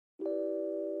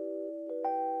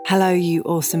Hello, you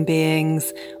awesome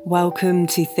beings. Welcome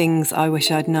to Things I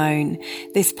Wish I'd Known.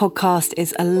 This podcast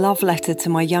is a love letter to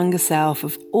my younger self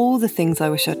of all the things I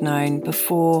wish I'd known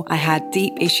before I had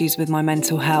deep issues with my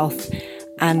mental health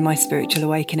and my spiritual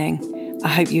awakening. I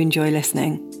hope you enjoy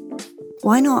listening.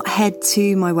 Why not head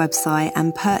to my website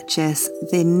and purchase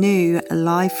the new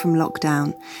Live from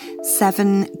Lockdown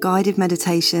 7 guided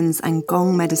meditations and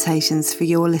gong meditations for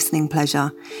your listening pleasure.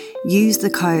 Use the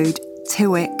code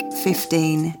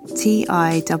TIWIK15,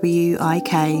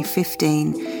 TIWIK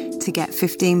 15 to get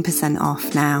 15%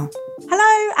 off now.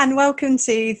 Hello and welcome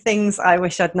to Things I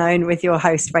Wish I'd Known with your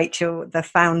host Rachel, the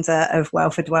founder of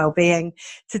Welford Wellbeing.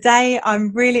 Today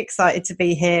I'm really excited to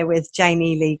be here with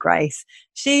Janie Lee Grace.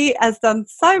 She has done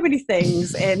so many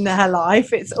things in her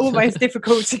life, it's almost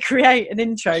difficult to create an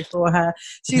intro for her.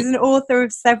 She's an author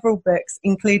of several books,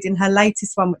 including her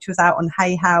latest one, which was out on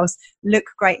Hay House, Look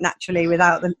Great Naturally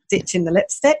Without Ditching the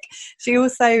Lipstick. She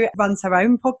also runs her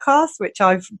own podcast, which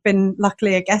I've been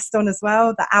luckily a guest on as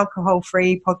well, the Alcohol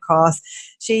Free podcast.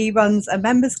 She runs a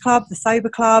members club, the Sober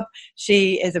Club.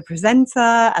 She is a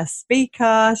presenter, a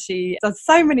speaker. She does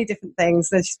so many different things.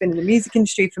 She's been in the music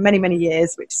industry for many, many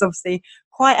years, which is obviously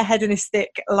quite a hedonistic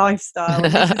lifestyle.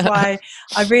 This is why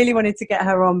I really wanted to get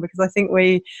her on, because I think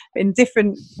we, in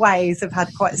different ways, have had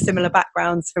quite similar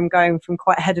backgrounds, from going from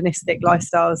quite hedonistic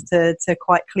lifestyles to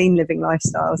quite clean living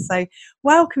lifestyles. So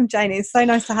welcome, Janie. It's so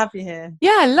nice to have you here.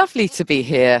 Yeah, lovely to be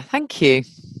here. Thank you.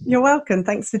 You're welcome.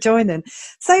 Thanks for joining.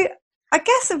 So I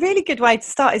guess a really good way to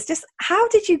start is just, how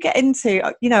did you get into,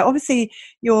 obviously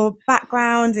your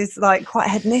background is like quite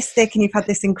hedonistic and you've had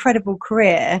this incredible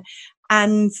career,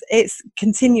 and it's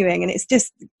continuing and it's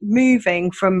just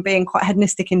moving from being quite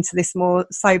hedonistic into this more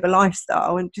sober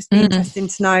lifestyle, and just be interesting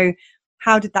to know,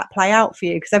 how did that play out for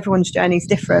you? Because everyone's journey is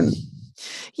different.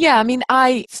 Yeah, I mean,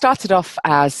 I started off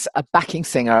as a backing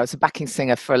singer. I was a backing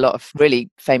singer for a lot of really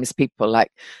famous people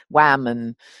like Wham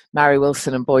and Mary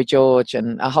Wilson and Boy George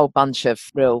and a whole bunch of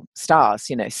real stars,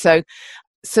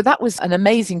 So that was an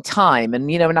amazing time. And,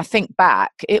 when I think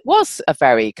back, it was a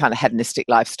very kind of hedonistic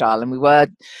lifestyle, and we were,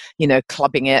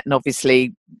 clubbing it and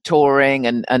obviously touring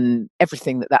and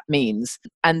everything that means.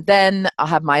 And then I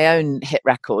had my own hit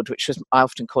record, which was, I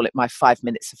often call it my 5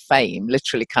 minutes of fame,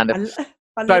 literally kind of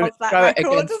throw it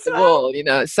against the wall,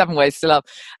 7 Ways to Love.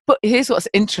 But here's what's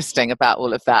interesting about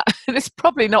all of that. And it's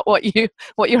probably not what you're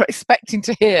expecting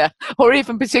to hear, or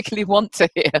even particularly want to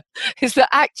hear, is that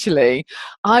actually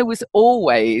I was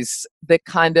always the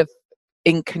kind of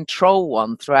in control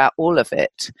one throughout all of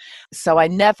it. So I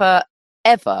never,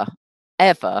 ever,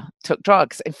 ever took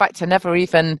drugs. In fact, I never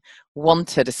even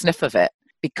wanted a sniff of it,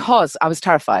 because I was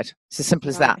terrified. It's as simple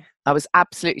as that. I was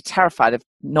absolutely terrified of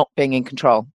not being in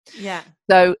control. Yeah.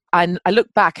 So I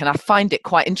look back, and I find it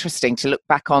quite interesting to look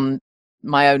back on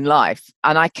my own life.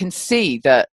 And I can see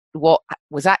that what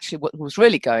was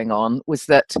really going on was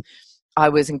that I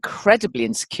was incredibly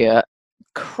insecure,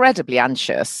 incredibly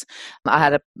anxious. I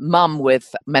had a mum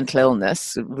with mental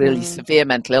illness, really severe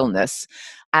mental illness.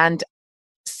 And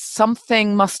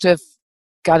something must have,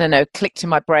 clicked in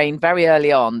my brain very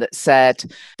early on that said,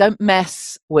 don't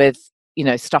mess with,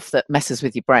 stuff that messes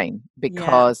with your brain,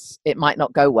 because it might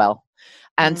not go well.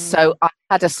 And so I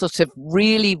had a sort of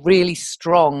really, really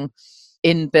strong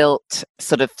inbuilt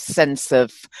sort of sense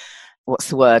of,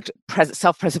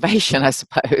 self-preservation, I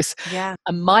suppose. Yeah.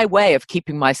 And my way of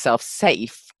keeping myself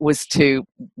safe was to,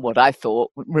 what I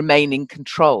thought, remain in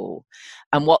control.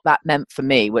 And what that meant for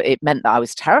me, it meant that I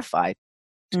was terrified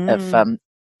of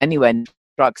anyone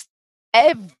drugs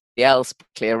everybody else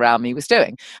around me was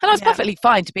doing. And I was perfectly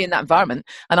fine to be in that environment,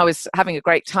 and I was having a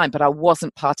great time, but I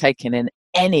wasn't partaking in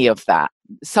any of that.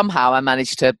 Somehow I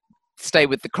managed to stay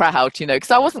with the crowd,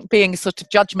 because I wasn't being sort of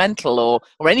judgmental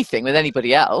or anything with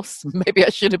anybody else. Maybe I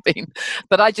should have been,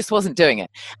 but I just wasn't doing it.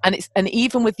 And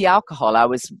even with the alcohol, I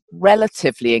was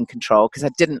relatively in control, because I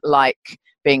didn't like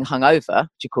being hungover,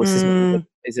 which of course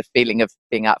is a feeling of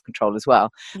being out of control as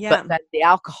well. But then the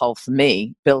alcohol for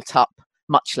me built up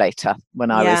much later, when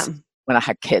I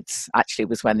had kids, actually,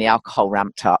 was when the alcohol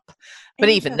ramped up. But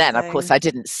even then, of course, I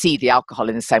didn't see the alcohol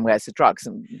in the same way as the drugs,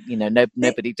 and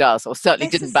nobody does, or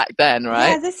certainly didn't back then,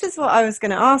 right? Yeah, this is what I was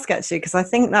going to ask, actually, because I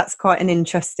think that's quite an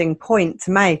interesting point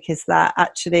to make, is that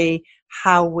actually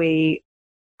how we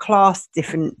class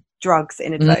different drugs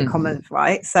in inverted commas,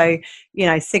 right? So,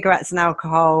 cigarettes and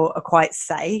alcohol are quite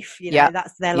safe,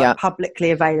 they're like publicly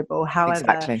available.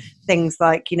 However, things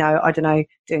like, I don't know,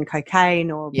 doing cocaine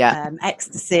or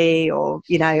ecstasy, or,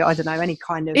 I don't know, any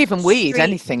kind of even weed,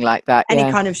 anything like that.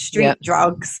 Any kind of street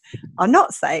drugs are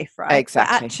not safe, right?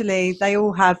 Exactly. But actually, they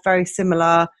all have very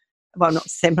similar well, not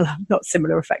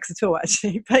similar effects at all,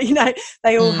 actually, but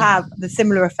they all have the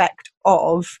similar effect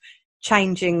of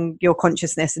changing your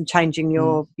consciousness and changing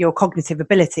your cognitive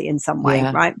ability in some way,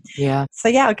 right? Yeah. So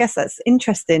I guess that's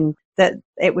interesting that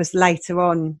it was later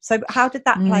on. So how did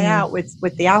that play out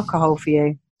with the alcohol for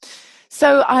you?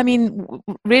 So, I mean,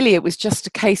 really, it was just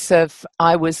a case of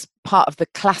I was part of the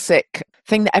classic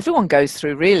thing that everyone goes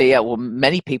through, really, or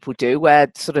many people do, where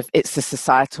sort of it's the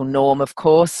societal norm, of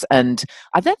course. And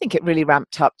I don't think it really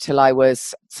ramped up till I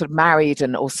was sort of married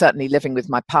or certainly living with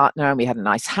my partner, and we had a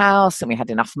nice house and we had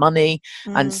enough money.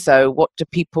 And so what do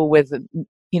people with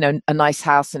a nice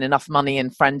house and enough money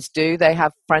and friends do? They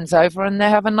have friends over and they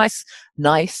have a nice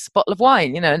bottle of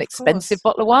wine, an expensive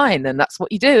bottle of wine. And that's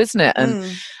what you do, isn't it? And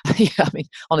I mean,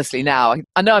 honestly, now,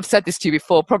 I know I've said this to you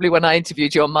before, probably when I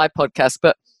interviewed you on my podcast,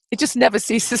 but it just never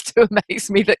ceases to amaze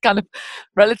me that kind of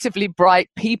relatively bright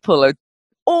people are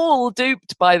all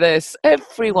duped by this.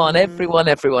 Everyone.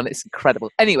 It's incredible.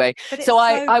 Anyway, so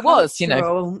I was,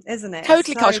 isn't it?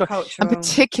 Totally cultural. And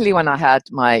particularly when I had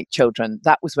my children,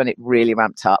 that was when it really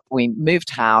ramped up. We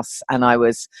moved house and I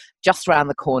was just around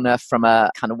the corner from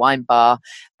a kind of wine bar,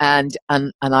 and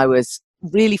I was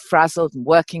really frazzled and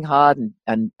working hard,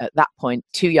 and at that point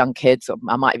 2 young kids, or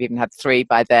I might have even had 3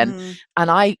 by then, and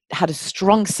I had a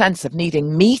strong sense of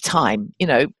needing me time,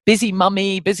 busy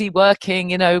mummy, busy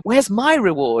working, where's my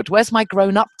reward, where's my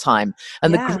grown-up time?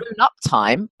 And the grown-up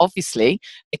time obviously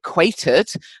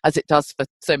equated, as it does for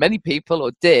so many people,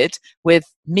 or did, with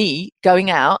me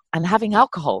going out and having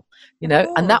alcohol,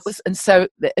 and that was, and so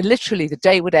literally the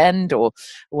day would end or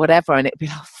whatever, and it'd be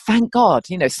like, thank God,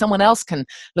 someone else can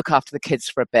look after the kids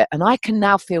for a bit, and I can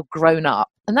now feel grown up.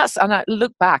 And I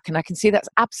look back and I can see that's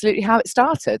absolutely how it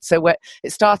started. So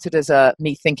it started as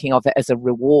me thinking of it as a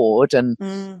reward, and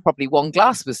probably one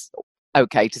glass was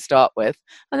okay to start with,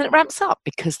 and then it ramps up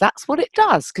because that's what it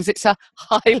does, because it's a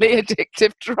highly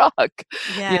addictive drug,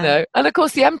 and of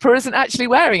course the emperor isn't actually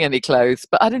wearing any clothes,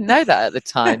 but I didn't know that at the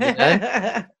time.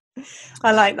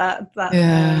 I like that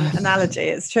analogy.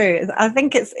 It's true. I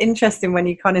think it's interesting when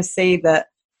you kind of see that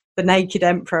the naked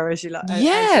emperor, as you like,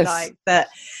 that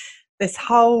this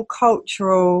whole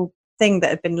cultural thing that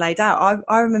had been laid out.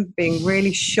 I remember being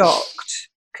really shocked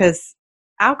because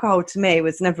alcohol to me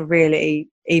was never really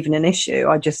even an issue.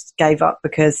 I just gave up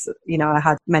because, I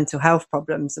had mental health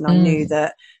problems, and I knew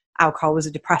that alcohol was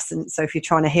a depressant. So if you're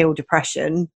trying to heal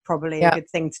depression, probably a good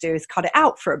thing to do is cut it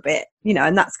out for a bit,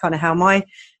 and that's kind of how my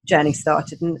journey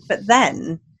started. But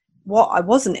then what I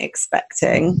wasn't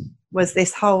expecting was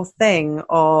this whole thing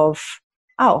of,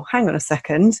 oh, hang on a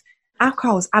second,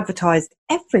 alcohol's advertised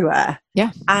everywhere.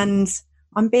 Yeah. And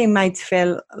I'm being made to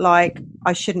feel like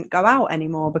I shouldn't go out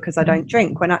anymore because I don't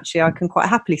drink, when actually I can quite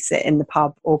happily sit in the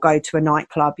pub or go to a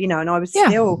nightclub, and I was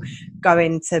still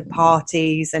going to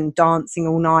parties and dancing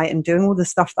all night and doing all the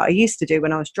stuff that I used to do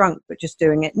when I was drunk, but just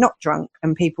doing it not drunk.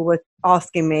 And people were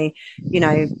asking me,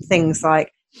 things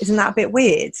like, isn't that a bit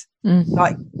weird?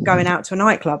 Like going out to a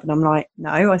nightclub? And I'm like, no,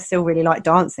 I still really like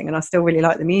dancing and I still really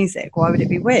like the music. Why would it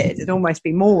be weird? It'd almost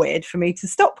be more weird for me to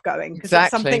stop going because it's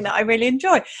something that I really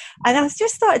enjoy. And I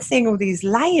just started seeing all these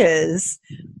layers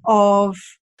of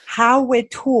how we're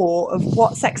taught of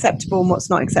what's acceptable and what's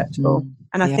not acceptable.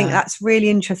 And I think that's really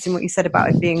interesting what you said about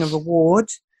it being a reward,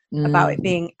 about it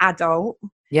being adult.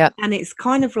 Yeah. And it's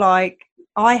kind of like,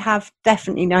 I have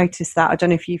definitely noticed that. I don't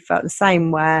know if you felt the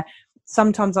same, where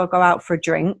sometimes I'll go out for a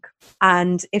drink,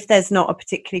 and if there's not a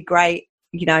particularly great,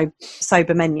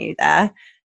 sober menu there,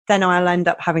 then I'll end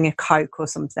up having a Coke or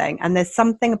something. And there's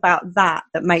something about that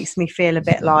makes me feel a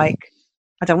bit like,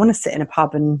 I don't want to sit in a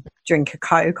pub and drink a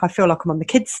Coke. I feel like I'm on the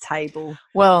kids' table.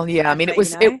 Well, yeah, I mean,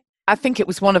 I think it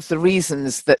was one of the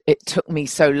reasons that it took me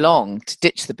so long to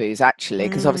ditch the booze, actually,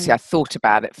 because obviously I thought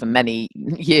about it for many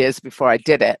years before I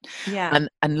did it. Yeah.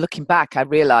 And looking back, I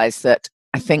realized that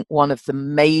I think one of the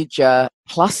major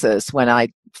pluses when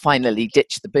I finally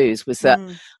ditched the booze was that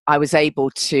I was able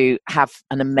to have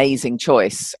an amazing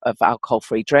choice of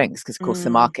alcohol-free drinks, because of course the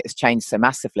market has changed so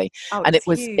massively. And it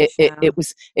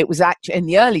was actually in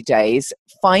the early days,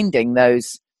 finding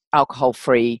those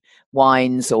alcohol-free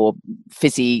wines or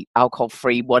fizzy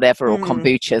alcohol-free whatever or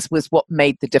kombuchas was what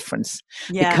made the difference.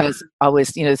 Because I was,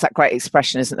 there's that great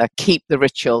expression, isn't there? Keep the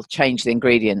ritual, change the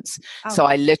ingredients. So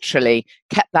I literally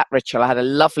kept that ritual. I had a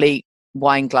lovely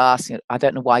wine glass. I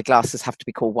don't know why glasses have to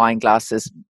be called wine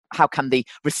glasses. How can the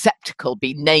receptacle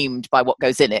be named by what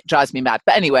goes in it? Drives me mad.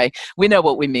 But anyway, we know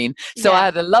what we mean. So I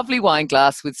had a lovely wine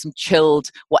glass with some chilled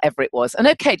whatever it was. And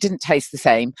okay, it didn't taste the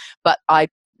same, but I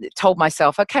told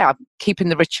myself, okay, I'm keeping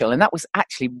the ritual. And that was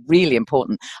actually really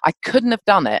important. I couldn't have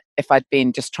done it if I'd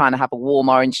been just trying to have a warm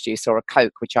orange juice or a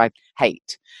Coke, which I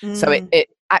hate. So it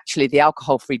actually, the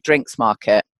alcohol-free drinks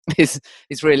market is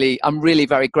really, I'm really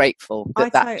very grateful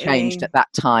that changed at that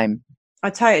time. I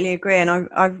totally agree. And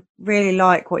I really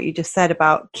like what you just said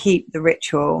about keep the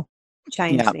ritual,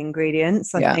 change the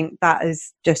ingredients. I think that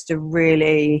is just a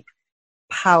really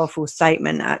powerful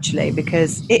statement, actually,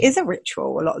 because it is a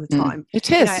ritual a lot of the time.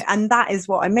 It is. And that is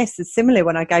what I missed. It's similar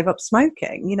when I gave up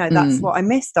smoking. That's what I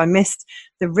missed. I missed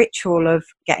the ritual of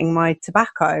getting my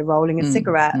tobacco, rolling a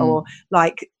cigarette, or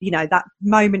like, that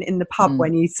moment in the pub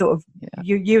when you sort of,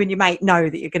 you and your mate know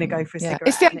that you're going to go for a cigarette.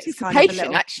 It's the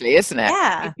anticipation, actually, isn't it?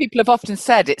 Yeah. People have often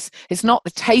said it's not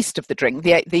the taste of the drink.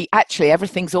 The actually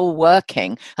everything's all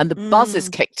working and the buzz is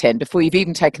kicked in before you've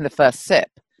even taken the first sip.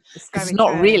 It's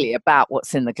not really about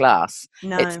what's in the glass.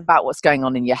 No. It's about what's going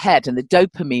on in your head, and the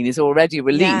dopamine is already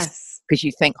released because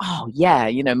you think, oh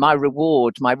yeah, my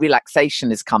reward, my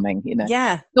relaxation is coming.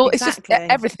 Yeah, It's just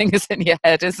everything is in your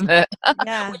head, isn't it?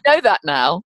 Yeah. We know that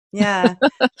now. Yeah,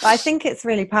 but I think it's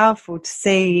really powerful to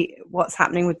see what's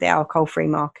happening with the alcohol-free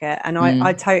market, and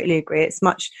I totally agree. It's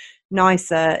much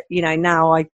nicer,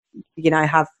 now I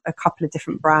have a couple of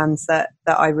different brands that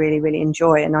I really, really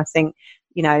enjoy, and I think,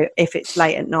 if it's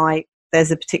late at night,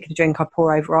 there's a particular drink I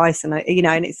pour over ice, and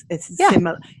and it's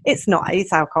similar.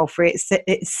 It's alcohol free.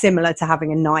 It's similar to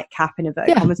having a nightcap in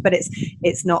inverted commas, but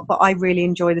it's not. But I really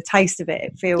enjoy the taste of it.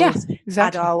 It feels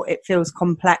adult. It feels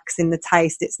complex in the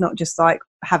taste. It's not just like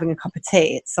having a cup of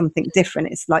tea. It's something different.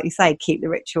 It's like you say, keep the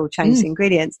ritual, change the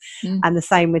ingredients, and the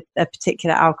same with a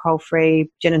particular alcohol free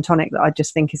gin and tonic that I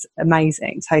just think is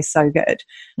amazing. It tastes so good,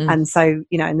 and so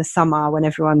in the summer when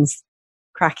everyone's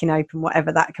cracking open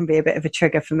whatever, that can be a bit of a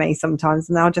trigger for me sometimes,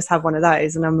 and I'll just have one of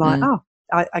those and I'm like,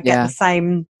 I get the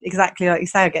same, exactly like you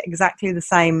say, I get exactly the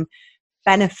same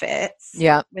benefits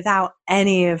without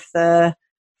any of the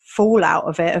fallout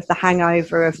of it, of the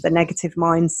hangover, of the negative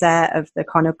mindset, of the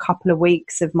kind of couple of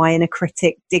weeks of my inner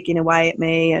critic digging away at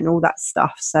me and all that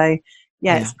stuff. So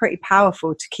it's pretty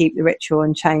powerful to keep the ritual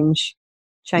and change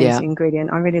the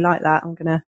ingredient. I really like that. I'm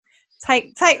gonna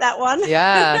take that one.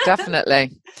 Yeah,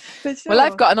 definitely. For sure. Well,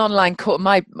 I've got an online course.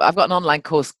 I've got an online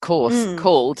course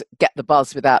called "Get the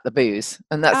Buzz Without the Booze,"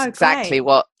 and that's exactly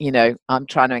what I'm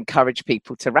trying to encourage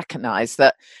people to recognise,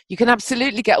 that you can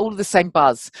absolutely get all of the same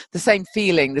buzz, the same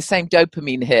feeling, the same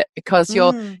dopamine hit because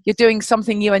you're doing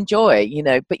something you enjoy.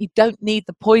 But you don't need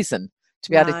the poison to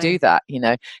be able to do that.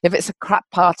 If it's a crap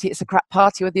party, it's a crap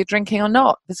party, whether you're drinking or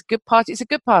not. If it's a good party, it's a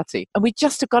good party, and we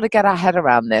just have got to get our head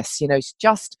around this.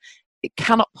 It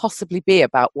cannot possibly be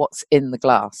about what's in the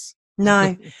glass.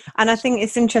 No. And I think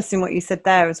it's interesting what you said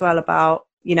there as well about,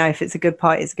 if it's a good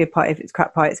party, it's a good party. If it's a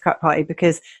crap party, it's a crap party,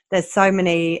 because there's so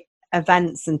many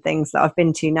events and things that I've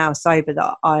been to now sober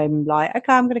that I'm like,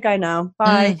 okay, I'm going to go now.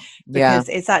 Bye. Because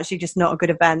it's actually just not a good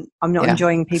event. I'm not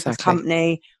enjoying people's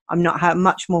company. I'm not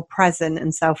much more present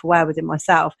and self-aware within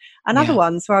myself. And other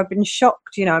ones where I've been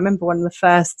shocked, I remember one of the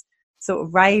first sort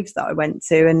of raves that I went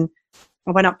to, and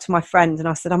I went up to my friend and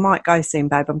I said, I might go soon,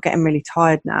 babe. I'm getting really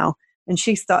tired now. And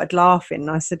she started laughing.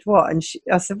 And I said, what? And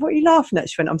I said, what are you laughing at?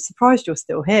 She went, I'm surprised you're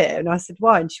still here. And I said,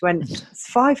 why? And she went, it's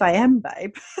 5 a.m,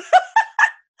 babe.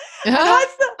 And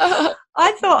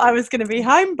I thought I was going to be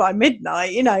home by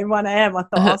midnight, 1 a.m. I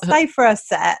thought I'll stay for a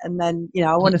set, and then,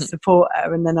 I want to support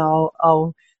her, and then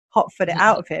I'll hot foot it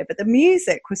out of here. But the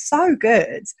music was so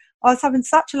good. I was having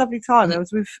such a lovely time. I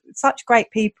was with such great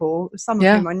people, some of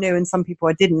whom I knew and some people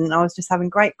I didn't. I was just having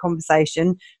great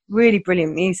conversation, really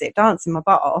brilliant music, dancing my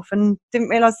butt off, and didn't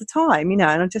realise the time, and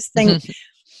I just think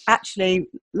actually,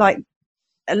 like,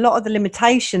 a lot of the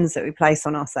limitations that we place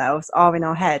on ourselves are in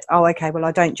our head. Oh, okay, well,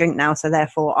 I don't drink now, so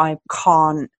therefore I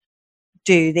can't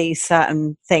do these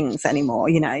certain things anymore,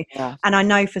 And I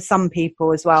know for some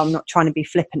people as well, I'm not trying to be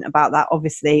flippant about that.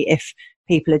 Obviously, if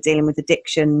people are dealing with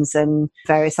addictions and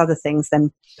various other things,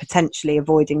 then potentially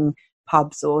avoiding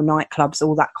pubs or nightclubs,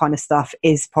 all that kind of stuff,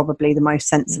 is probably the most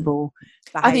sensible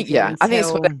behaviour. I think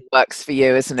it's what works for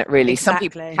you, isn't it, really? Exactly.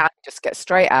 Some people can just get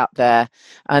straight out there,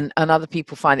 and other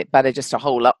people find it better just to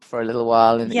hole up for a little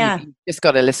while, and you just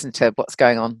got to listen to what's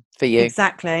going on for you.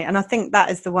 Exactly. And I think that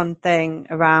is the one thing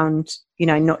around,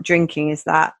 not drinking, is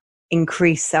that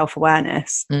increased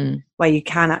self-awareness, where you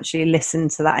can actually listen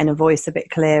to that inner voice a bit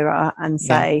clearer and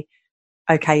say,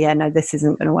 okay, no, this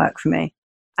isn't going to work for me.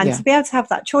 And to be able to have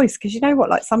that choice, because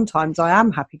like sometimes I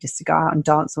am happy just to go out and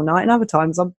dance all night, and other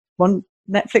times I want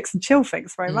Netflix and chill,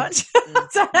 thanks very much. I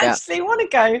don't actually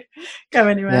want to go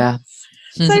anywhere.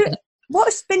 So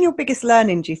what's been your biggest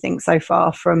learning, do you think, so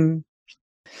far from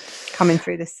coming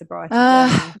through this sobriety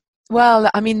journey?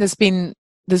 Well, I mean, there's been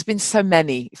so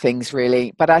many things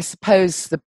really, but I suppose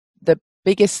the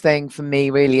biggest thing for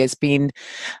me really has been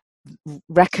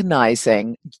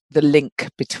recognizing the link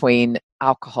between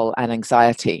alcohol and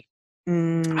anxiety.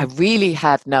 I really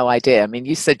had no idea. I mean,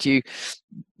 you said you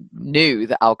knew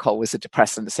that alcohol was a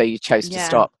depressant, so you chose to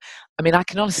stop. I mean, I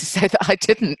can honestly say that I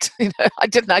didn't. I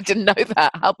didn't know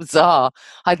that. How bizarre!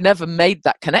 I'd never made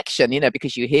that connection.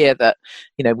 Because you hear that.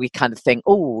 We kind of think,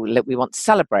 oh, we want to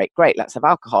celebrate. Great, let's have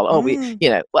alcohol.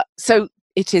 Oh, so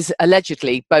it is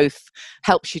allegedly both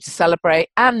helps you to celebrate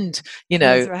and,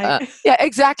 yeah,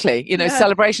 exactly,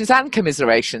 celebrations and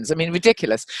commiserations. I mean,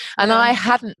 ridiculous. And I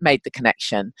hadn't made the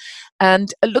connection.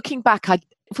 And looking back,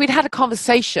 if we'd had a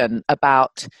conversation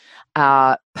about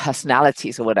our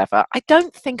personalities or whatever, I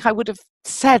don't think I would have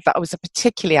said that I was a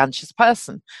particularly anxious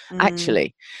person,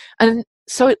 actually. And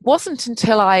so it wasn't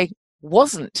until I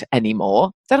wasn't anymore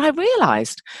that I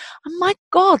realized, oh my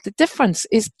God, the difference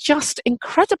is just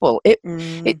incredible.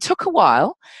 It took a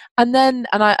while, and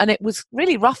it was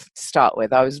really rough to start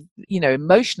with. I was,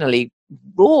 emotionally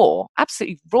raw,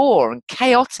 absolutely raw and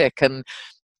chaotic, and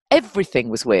everything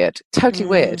was weird, totally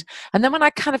weird. And then when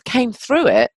I kind of came through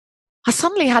it, I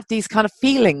suddenly had these kind of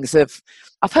feelings of,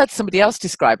 I've heard somebody else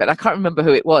describe it. I can't remember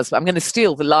who it was, but I'm going to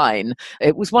steal the line.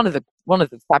 It was one of the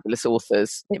fabulous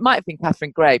authors. It might have been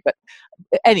Catherine Gray, but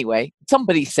anyway,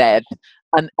 somebody said,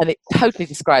 and it totally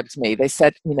describes me. They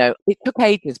said, it took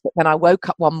ages, but then I woke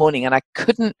up one morning and I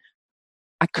couldn't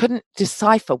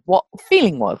decipher what the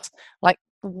feeling was. Like,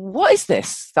 what is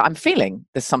this that I'm feeling?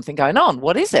 There's something going on.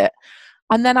 What is it?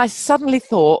 And then I suddenly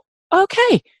thought,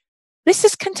 okay, this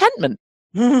is contentment.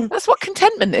 That's what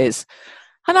contentment is.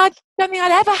 And I don't think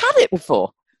I'd ever had it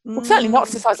before. Well, certainly not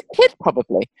since I was a kid,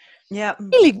 probably. Yeah.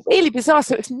 Really, really bizarre.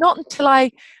 So it's not until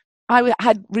I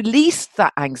had released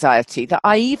that anxiety that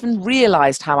I even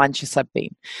realized how anxious I've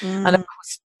been. And of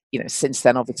course, since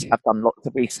then, obviously, I've done lots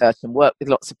of research and worked with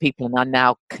lots of people, and I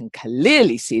now can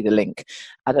clearly see the link.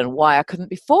 I don't know why I couldn't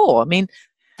before. I mean,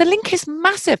 the link is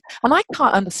massive, and I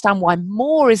can't understand why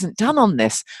more isn't done on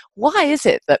this. Why is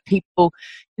it that people,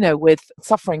 with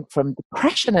suffering from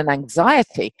depression and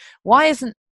anxiety, why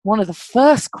isn't one of the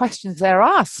first questions they're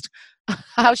asked,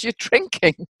 how's your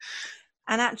drinking?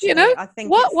 And actually, I think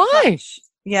why?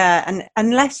 And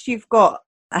unless you've got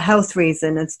a health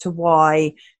reason as to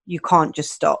why you can't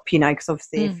just stop, because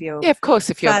obviously if you're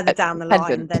further down the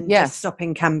line, then just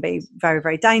stopping can be very,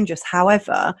 very dangerous.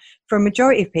 However, for a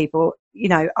majority of people,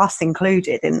 us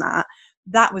included in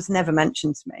that was never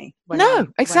mentioned to me.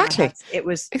 Exactly. It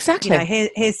was exactly.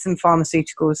 Here's some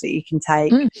pharmaceuticals that you can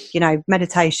take.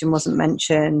 Meditation wasn't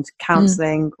mentioned,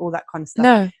 counselling, all that kind of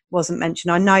stuff wasn't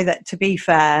mentioned. I know that, to be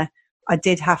fair, I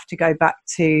did have to go back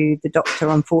to the doctor,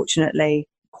 unfortunately,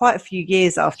 quite a few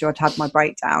years after I'd had my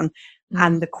breakdown,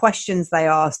 and the questions they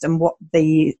asked and what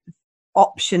the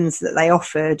options that they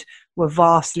offered were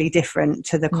vastly different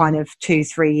to the kind of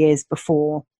 2-3 years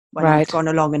before when I'd gone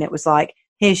along, and it was like,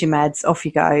 here's your meds, off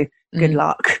you go, good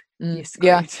luck.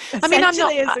 Yeah. I mean,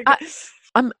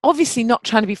 I'm obviously not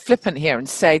trying to be flippant here and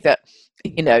say that,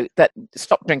 that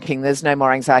stop drinking, there's no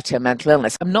more anxiety or mental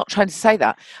illness. I'm not trying to say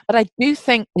that, but I do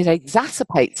think it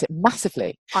exacerbates it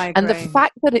massively. I agree. And the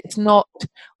fact that it's not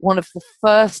one of the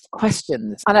first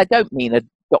questions, and I don't mean a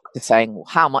doctor saying, well,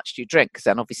 how much do you drink? Because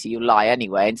then obviously you lie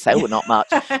anyway and say, oh, not much.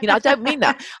 I don't mean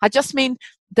that. I just mean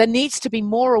there needs to be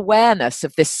more awareness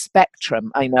of this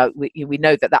spectrum. I know we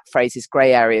know that phrase is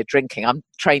grey area drinking. I'm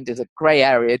trained as a grey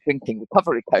area drinking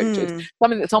recovery coach.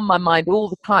 Something that's on my mind all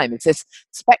the time is this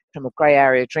spectrum of grey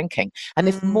area drinking. And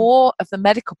if more of the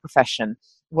medical profession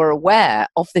were aware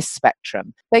of this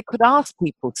spectrum, they could ask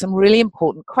people some really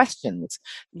important questions.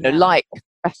 Like the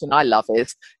question I love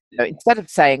is, instead of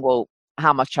saying, well,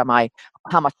 how much am I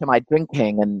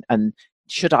drinking and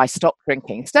should I stop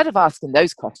drinking? Instead of asking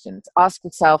those questions, ask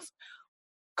yourself,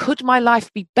 could my life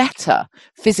be better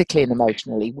physically and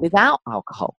emotionally without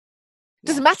alcohol? It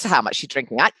doesn't matter how much you're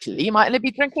drinking. Actually, you might only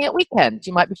be drinking at weekends.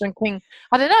 You might be drinking,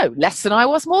 I don't know, less than I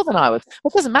was, more than I was.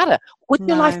 It doesn't matter. Would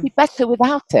your life be better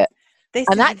without it?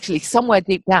 Actually, somewhere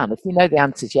deep down, if you know the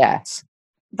answer is yes,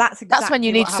 that's when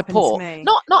you need support.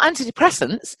 Not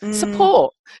antidepressants,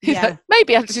 support.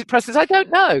 Maybe antidepressants, I don't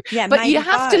know. But you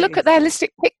have to look at the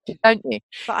holistic picture, don't you?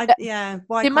 But the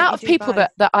amount of people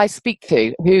that I speak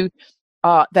to who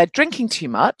they're drinking too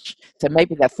much, so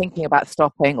maybe they're thinking about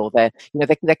stopping, or they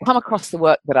come across the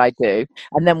work that I do,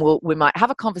 and then we might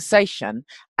have a conversation,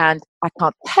 and I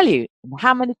can't tell you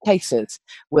how many cases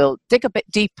we'll dig a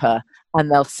bit deeper, and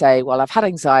they'll say, well, I've had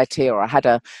anxiety, or I've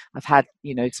had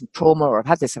some trauma, or I've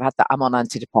had this, I've had that, I'm on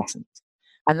antidepressants.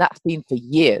 And that's been for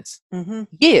years.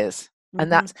 Years.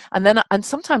 And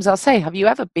sometimes I'll say, have you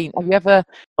ever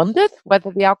wondered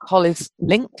whether the alcohol is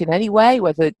linked in any way,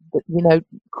 whether,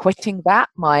 quitting that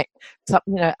might,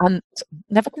 and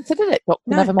never considered it. Doctor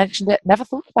never mentioned it, never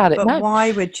thought about it. But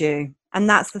why would you? And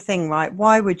that's the thing, right?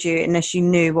 Why would you, unless you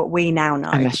knew what we now know?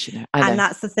 Unless you know. I know. And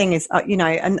that's the thing is,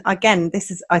 and again, this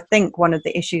is, I think, one of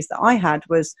the issues that I had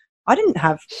was I didn't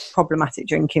have problematic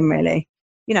drinking, really.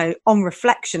 On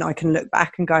reflection, I can look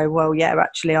back and go, well, yeah,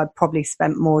 actually, I probably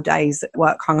spent more days at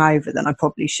work hungover than I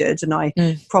probably should. And I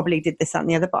probably did this, that, and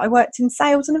the other. But I worked in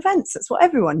sales and events. That's what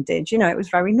everyone did. It was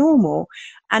very normal.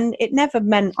 And it never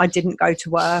meant I didn't go to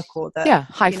work or that,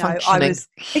 high functioning. I was,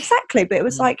 exactly. But it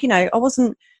was like, I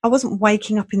wasn't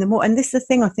waking up in the morning. And this is the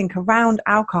thing I think around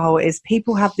alcohol is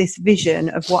people have this vision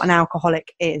of what an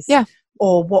alcoholic is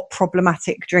or what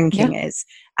problematic drinking is.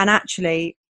 And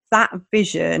actually, that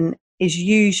vision is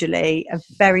usually a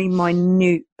very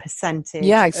minute percentage.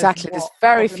 Yeah, exactly. There's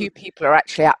very few people are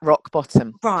actually at rock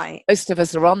bottom. Right. Most of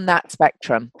us are on that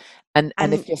spectrum. And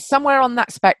if you're somewhere on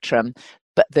that spectrum,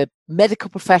 but the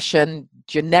medical profession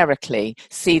generically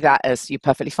see that as you're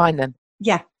perfectly fine then.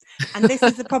 Yeah. And this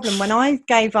is the problem. When I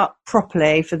gave up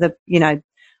properly for the,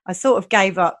 I sort of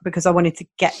gave up because I wanted to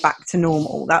get back to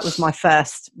normal. That was my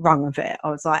first rung of it.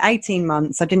 I was like 18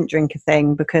 months. I didn't drink a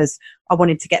thing because I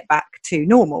wanted to get back to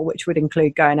normal, which would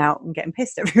include going out and getting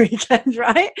pissed every weekend,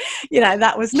 right?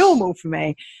 That was normal for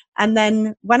me. And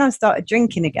then when I started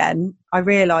drinking again, I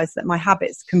realised that my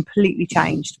habits completely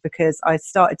changed because I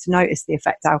started to notice the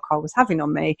effect alcohol was having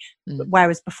on me.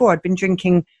 Whereas before I'd been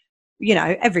drinking,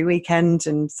 every weekend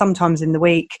and sometimes in the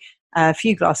week, a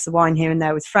few glasses of wine here and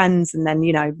there with friends, and then,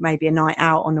 maybe a night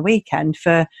out on the weekend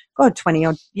for, 20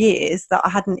 odd years that I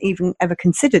hadn't even ever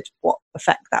considered what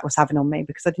effect that was having on me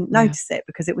because I didn't notice it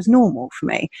because it was normal for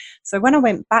me. So when I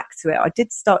went back to it, I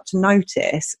did start to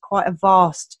notice quite a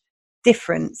vast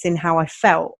difference in how I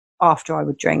felt after I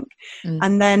would drink.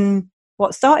 And then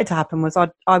what started to happen was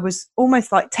I was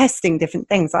almost like testing different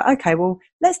things. Like, okay, well,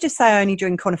 let's just say I only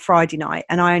drink on a Friday night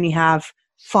and I only have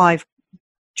 5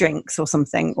 drinks or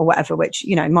something or whatever, which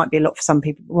might be a lot for some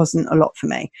people, but wasn't a lot for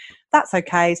me. That's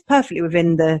okay. It's perfectly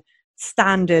within the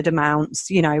standard amounts,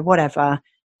 whatever.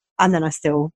 And then I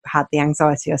still had the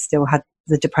anxiety, I still had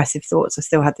the depressive thoughts, I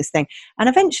still had this thing. And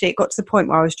eventually it got to the point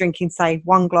where I was drinking, say,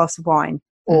 1 glass of wine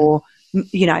or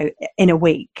in a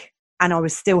week, and I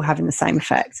was still having the same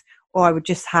effect. Or I would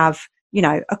just have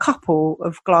a couple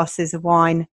of glasses of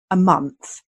wine a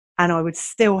month and I would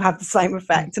still have the same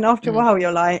effect. And after a while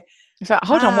you're like,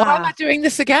 hold on, why am I doing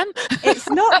this again? It's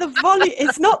not the volume.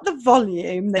 It's not the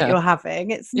volume that you're having.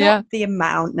 It's not the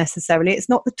amount necessarily. It's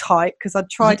not the type, because I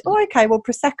tried. Okay, well,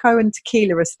 prosecco and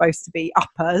tequila are supposed to be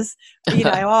uppers.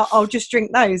 I'll just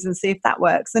drink those and see if that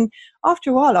works. And after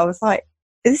a while, I was like,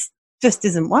 this just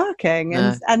isn't working.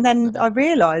 And then I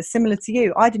realised, similar to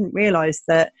you, I didn't realise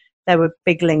that there were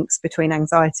big links between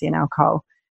anxiety and alcohol.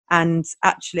 And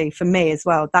actually, for me as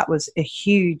well, that was a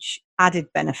huge added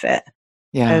benefit.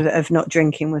 Of not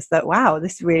drinking, was that, wow,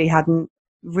 this really hadn't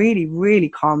really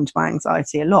calmed my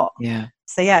anxiety a lot.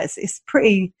 So it's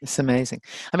amazing.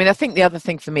 I mean, I think the other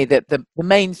thing for me, that the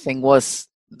main thing was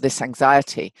this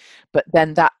anxiety, but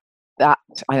then that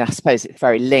I suppose it's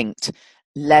very linked,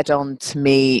 led on to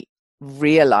me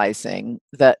realizing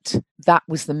that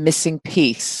was the missing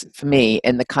piece for me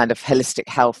in the kind of holistic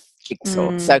health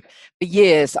jigsaw. So for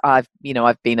years I've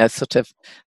been a sort of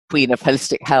queen of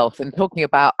holistic health and talking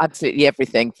about absolutely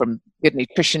everything from good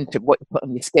nutrition to what you put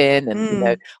on your skin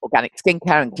and organic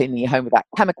skincare and cleaning your home without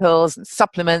chemicals and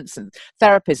supplements and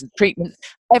therapies and treatments,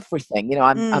 everything.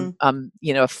 I'm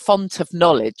a font of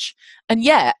knowledge, and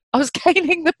yet I was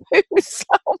gaining the booze.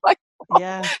 Oh my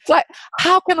God. It's like,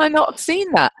 how can I not have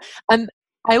seen that? And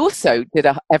I also did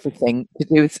everything to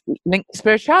do with linked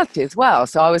spirituality as well.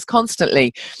 So I was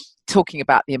constantly talking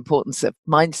about the importance of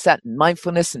mindset and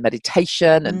mindfulness and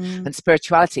meditation and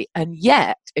spirituality. And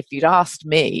yet, if you'd asked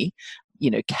me,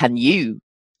 can you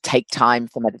take time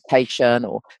for meditation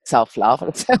or self-love?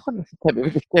 I'd say, oh, it's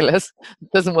ridiculous.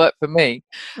 It doesn't work for me.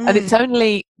 And it's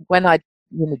only when I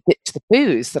ditched the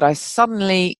booze that I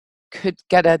suddenly could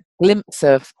get a glimpse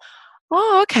of,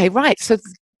 oh, okay, right.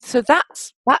 So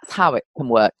that's how it can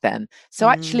work then. So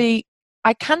actually,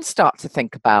 I can start to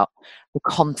think about the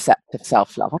concept of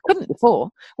self-love. I couldn't before.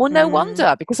 Well, no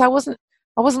wonder, because I wasn't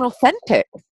authentic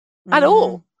at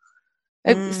all.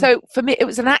 So for me, it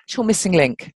was an actual missing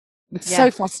link. It's so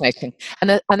fascinating.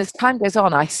 And as time goes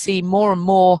on, I see more and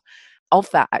more of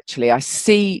that, actually. I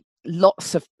see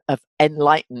lots of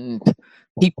enlightened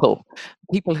people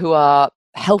who are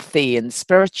healthy and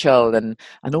spiritual and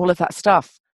all of that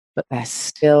stuff, but they're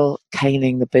still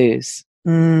caning the booze.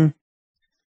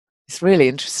 It's really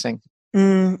interesting.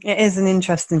 It is an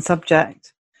interesting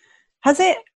subject. Has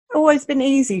it always been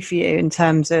easy for you in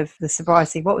terms of the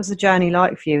sobriety? What was the journey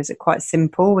like for you? Was it quite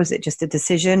simple? Was it just a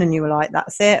decision and you were like,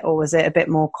 that's it? Or was it a bit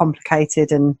more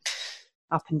complicated and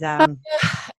up and down?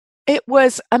 It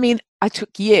was, I mean, I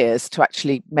took years to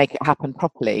actually make it happen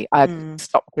properly. I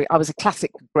was a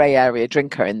classic grey area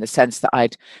drinker in the sense that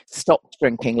I'd stopped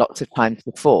drinking lots of times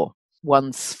before.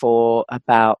 Once for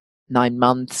about 9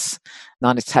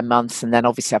 or 10 months. And then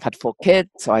obviously I've had 4 kids,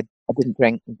 so I didn't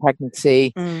drink in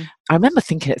pregnancy. I remember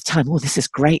thinking at the time, oh, this is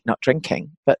great not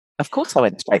drinking. But of course I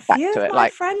went straight back to it.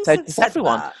 Like, so does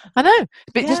everyone. That. I know.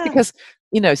 But just because,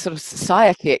 sort of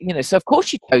society, so of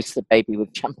course you toast the baby with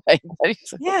champagne. What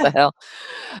the hell?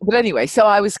 But anyway, so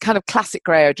I was kind of classic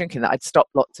grey area drinking that I'd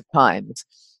stopped lots of times.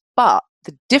 But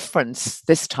the difference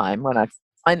this time when I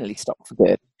finally stopped for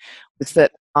good was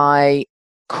that I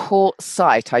caught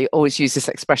sight, I always use this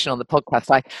expression on the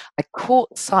podcast, I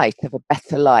caught sight of a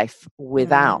better life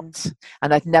without,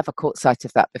 and I'd never caught sight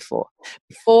of that before.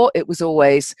 Before it was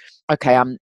always, okay,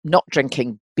 I'm not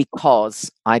drinking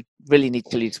because I really need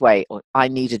to lose weight, or I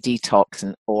need a detox,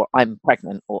 or I'm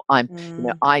pregnant, or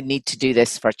I need to do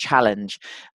this for a challenge.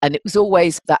 And it was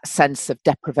always that sense of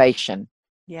deprivation.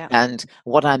 Yeah. And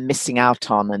what I'm missing out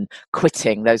on, and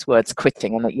quitting, those words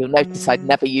quitting. And you'll notice I'd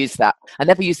never use that. I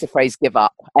never used the phrase give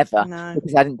up ever,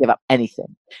 because I didn't give up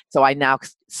anything. So I now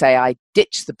say I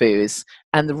ditched the booze.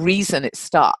 And the reason it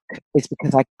stuck is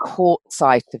because I caught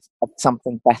sight of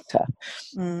something better.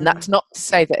 And that's not to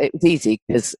say that it was easy,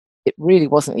 because it really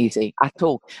wasn't easy at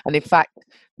all. And in fact,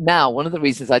 now one of the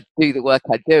reasons I do the work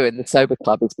I do in the Sober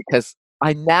Club is because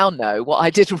I now know what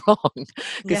I did wrong,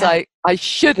 because I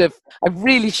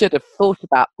really should have thought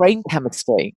about brain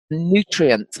chemistry,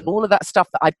 nutrients, and all of that stuff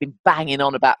that I'd been banging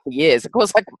on about for years. Of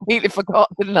course, I completely forgot,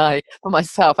 didn't I, for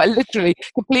myself? I literally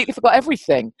completely forgot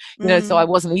everything, so I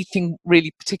wasn't eating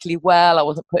really particularly well. I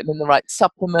wasn't putting in the right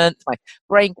supplements. My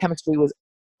brain chemistry was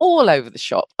all over the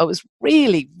shop. I was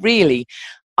really, really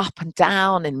up and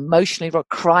down, emotionally,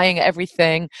 crying at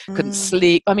everything, couldn't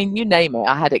sleep. I mean, you name it,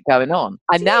 I had it going on.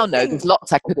 I now know there's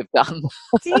lots I could have done.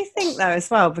 Do you think, though,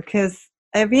 as well, because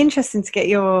it'd be interesting to get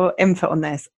your input on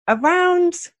this,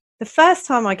 around the first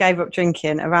time I gave up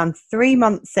drinking, around 3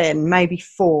 months in, maybe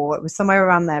 4, it was somewhere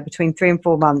around there, between 3 and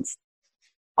 4 months,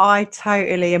 I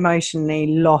totally emotionally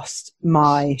lost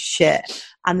my shit.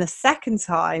 And the second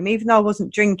time, even though I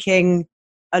wasn't drinking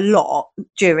a lot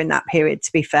during that period, to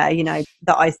be fair,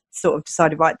 that I sort of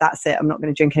decided, right, that's it, I'm not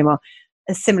going to drink anymore.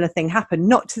 A similar thing happened,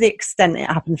 not to the extent it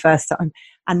happened the first time.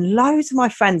 And loads of my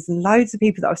friends and loads of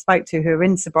people that I've spoke to who are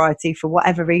in sobriety for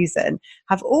whatever reason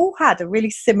have all had a really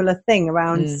similar thing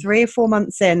around 3 or 4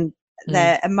 months in.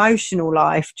 Their emotional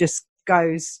life just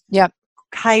goes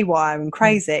haywire and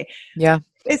crazy.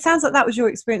 It sounds like that was your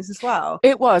experience as well.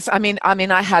 It was. I mean,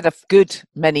 I had a good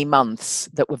many months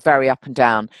that were very up and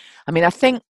down. I mean, I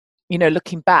think,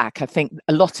 looking back, I think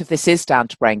a lot of this is down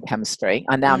to brain chemistry.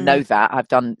 I now know that. I've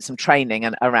done some training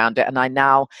around it, and I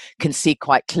now can see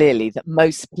quite clearly that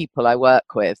most people I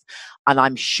work with, and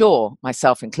I'm sure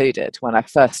myself included, when I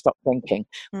first stopped drinking,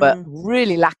 were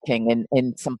really lacking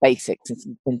in some basics,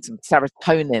 in some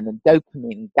serotonin and dopamine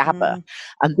and GABA.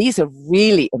 And these are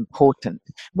really important.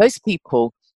 Most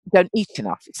people don't eat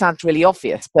enough. It sounds really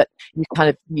obvious, but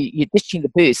you're ditching the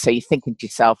booze, so you're thinking to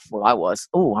yourself, well,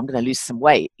 I'm going to lose some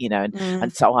weight,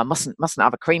 and so I mustn't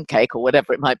have a cream cake or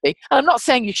whatever it might be. And I'm not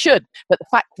saying you should, but the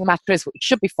fact of the matter is, what you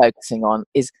should be focusing on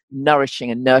is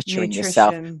nourishing and nurturing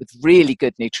yourself with really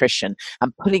good nutrition,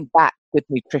 and putting back good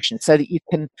nutrition so that you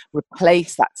can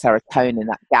replace that serotonin,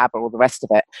 that GABA, all the rest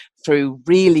of it, through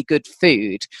really good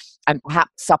food and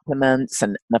perhaps supplements.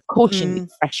 And of course you need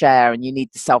fresh air, and you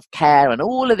need the self-care and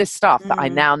all of this stuff that I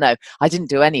now know. I didn't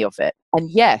do any of it. And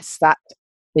yes, that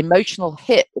emotional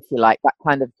hit, if you like, that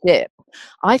kind of dip,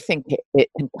 I think it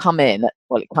can come in,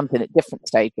 it comes in at different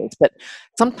stages, but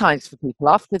sometimes for people,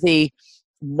 after the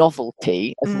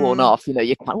novelty has worn off, you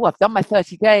can't, I've done my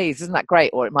 30 days, isn't that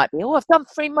great? Or it might be, I've done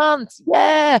 3 months,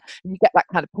 and you get that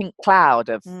kind of pink cloud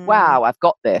of wow, I've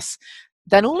got this.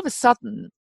 Then all of a sudden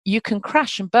you can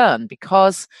crash and burn,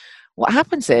 because what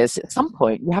happens is, at some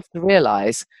point you have to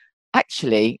realize,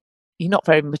 actually, you're not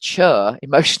very mature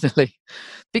emotionally,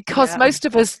 because most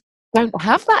of us don't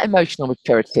have that emotional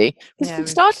maturity, because if you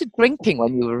started drinking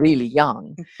when you were really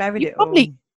young, you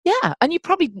probably and you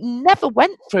probably never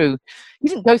you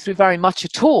didn't go through very much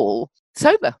at all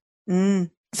sober.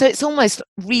 So it's almost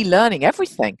relearning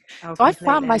everything. So I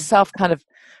found myself kind of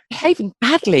behaving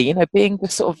badly, being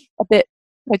just sort of a bit,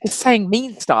 just saying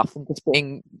mean stuff and just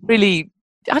being really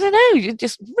I don't know,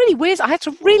 just really weird. I had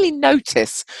to really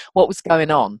notice what was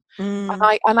going on. And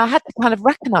I had to kind of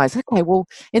recognize, okay, well,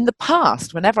 in the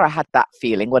past, whenever I had that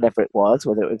feeling, whatever it was,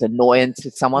 whether it was annoyance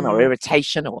to someone or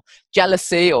irritation or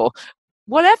jealousy or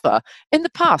whatever, in the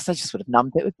past, I just would have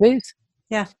numbed it with booze.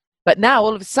 Yeah. But now,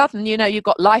 all of a sudden, you know, you've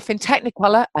got life in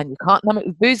Technicolor and you can't numb it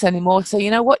with booze anymore. So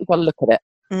you know what? You've got to look at it.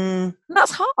 And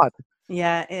that's hard.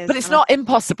 Yeah, it is. But it's not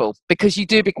impossible, because you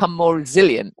do become more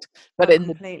resilient. But in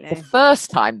the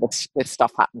first time this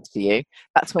stuff happens to you,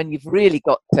 that's when you've really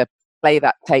got to play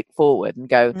that tape forward and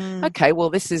go, okay, well,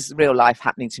 this is real life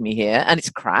happening to me here, and it's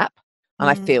crap, and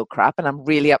I feel crap, and I'm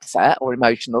really upset or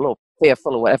emotional or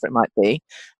fearful or whatever it might be.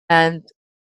 And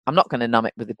I'm not going to numb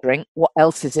it with a drink. What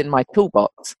else is in my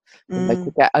toolbox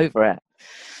to get over it?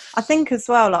 I think as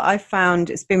well, like, I found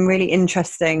it's been really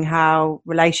interesting how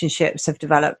relationships have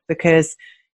developed, because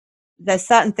there's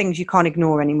certain things you can't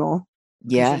ignore anymore.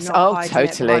 Yes. Oh,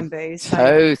 totally.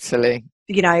 Totally.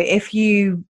 You know,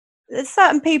 there's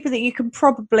certain people that you can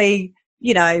probably,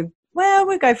 you know, well,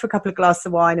 we'll go for a couple of glasses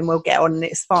of wine and we'll get on and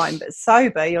it's fine. But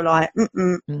sober, you're like,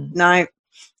 no.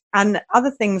 And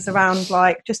other things around,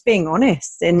 like, just being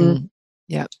honest in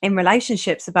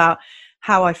relationships about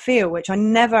how I feel, which I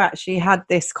never actually had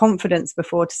this confidence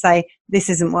before to say, this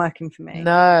isn't working for me.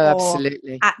 No,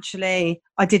 absolutely. Actually,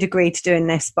 I did agree to doing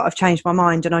this, but I've changed my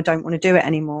mind and I don't want to do it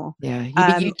anymore.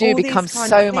 Yeah, you do become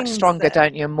so much stronger,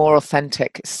 don't you? And more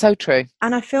authentic. It's so true.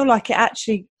 And I feel like it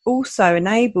actually also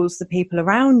enables the people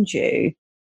around you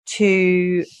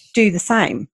to do the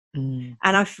same. And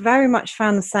I've very much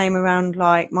found the same around,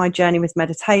 like, my journey with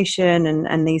meditation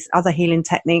and these other healing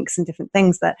techniques and different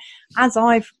things, that as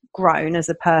I've grown as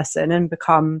a person and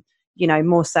become, you know,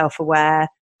 more self-aware,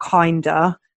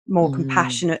 kinder, more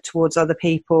compassionate towards other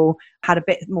people, had a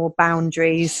bit more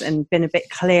boundaries and been a bit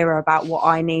clearer about what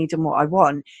I need and what I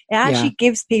want, it actually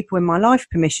gives people in my life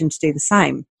permission to do the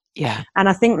same. Yeah. And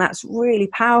I think that's really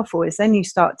powerful, is then you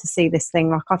start to see this thing.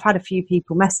 Like, I've had a few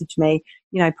people message me,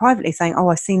 you know, privately saying, oh,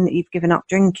 I've seen that you've given up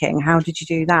drinking. How did you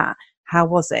do that? How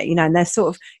was it? You know, and they're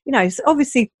sort of, you know,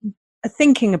 obviously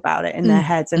thinking about it in their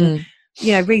heads. And,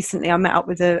 you know, recently I met up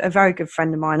with a very good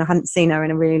friend of mine. I hadn't seen her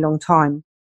in a really long time.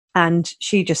 And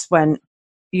she just went,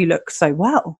 you look so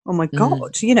well. Oh my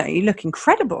God, you know, you look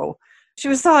incredible. She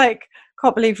was like,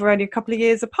 can't believe we're only a couple of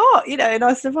years apart, you know. And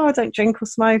I said, well, I don't drink or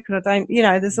smoke, and I don't, you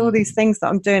know, there's all these things that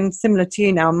I'm doing similar to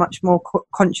you now. I'm much more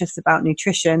conscious about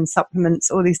nutrition,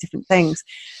 supplements, all these different things.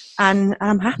 And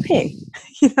I'm happy,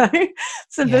 you know.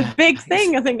 So the big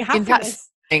thing, I think, happiness.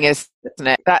 Thing is, isn't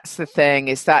it? That's the thing,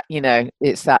 is that, you know,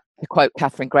 it's that, to quote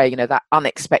Catherine Gray, you know, that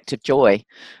unexpected joy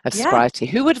of sobriety.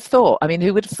 Who would have thought? I mean,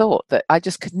 who would have thought that? I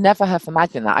just could never have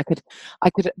imagined that. I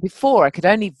could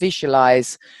only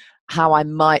visualize how I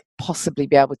might possibly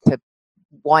be able to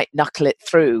white knuckle it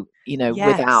through, you know,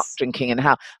 without drinking, and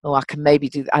how, I can maybe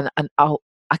do that, and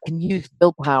I can use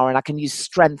willpower, and I can use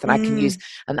strength, and I can use,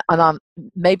 and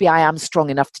maybe I am strong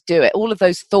enough to do it. All of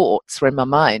those thoughts were in my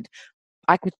mind.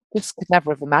 I could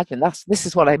never have imagined. This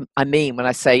is what I mean when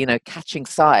I say, you know, catching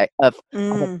sight of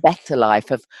a better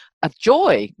life, of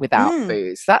joy without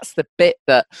booze. That's the bit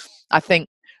that I think,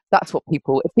 that's what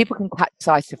if people can catch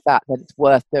sight of that, then it's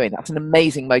worth doing. That's an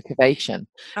amazing motivation.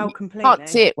 Oh, completely. You can't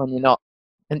see it when you're not,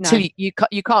 until you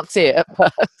can't see it at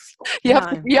first. You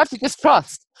have to just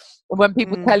trust. And when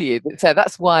people tell you, so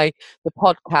that's why the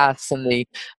podcasts and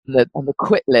the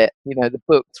Quit Lit, you know, the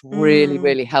books really,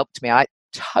 really helped me. I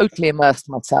totally immersed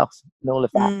myself in all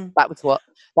of that. That was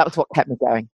what kept me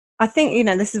going. I think, you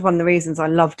know, this is one of the reasons I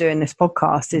love doing this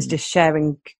podcast, is just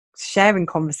sharing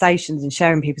conversations and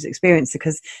sharing people's experience,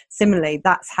 because similarly,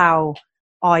 that's how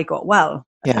I got well.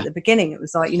 At the beginning, it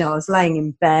was like, you know, I was laying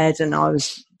in bed and I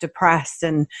was depressed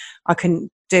and I couldn't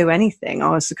do anything. I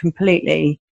was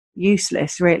completely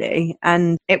useless, really.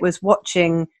 And it was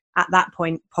watching, at that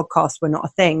point, podcasts were not a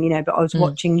thing, you know, but I was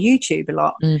watching YouTube a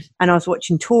lot, and I was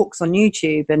watching talks on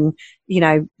YouTube, and, you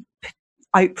know,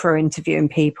 Oprah interviewing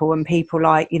people, and people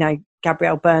like, you know,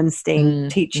 Gabrielle Bernstein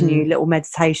teaching you little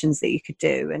meditations that you could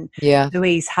do, and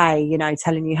Louise Hay, you know,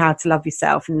 telling you how to love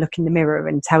yourself and look in the mirror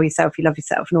and tell yourself you love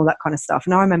yourself and all that kind of stuff.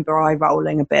 And I remember eye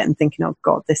rolling a bit and thinking, oh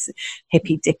God, this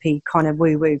hippy dippy kind of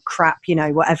woo woo crap, you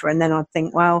know, whatever. And then I'd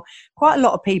think, well, quite a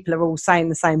lot of people are all saying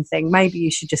the same thing. Maybe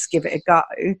you should just give it a go.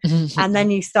 And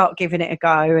then you start giving it a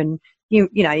go, and you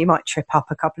know, you might trip up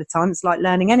a couple of times. It's like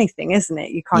learning anything, isn't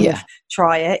it? You kind of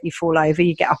try it, you fall over,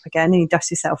 you get up again, and you dust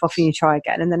yourself off and you try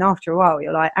again. And then after a while,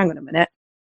 you're like, hang on a minute,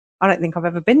 I don't think I've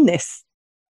ever been this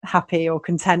happy or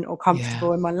content or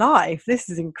comfortable in my life. This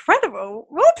is incredible.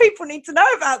 More people need to know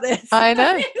about this. I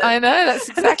know. That's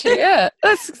exactly it.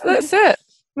 That's it.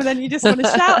 But then you just want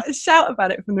to shout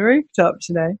about it from the rooftops,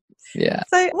 you know. Yeah.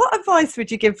 So what advice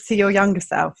would you give to your younger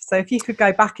self? So if you could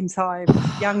go back in time,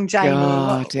 young Jamie,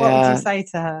 what would you say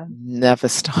to her? Never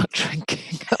start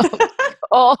drinking.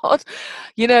 Oh, God.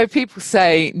 You know, people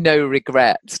say no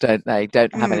regrets, don't they?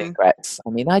 Don't have any regrets. I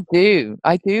mean, I do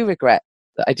regret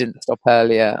that I didn't stop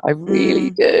earlier. I really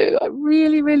do. I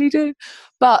really, really do.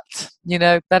 But, you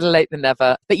know, better late than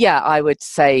never. But yeah, I would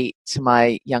say to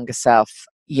my younger self,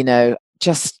 you know,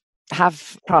 just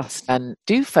have trust and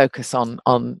do focus on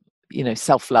you know,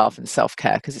 self-love and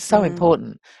self-care, because it's so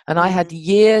important. And I had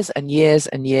years and years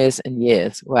and years and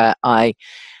years where I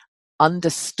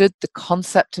understood the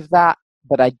concept of that,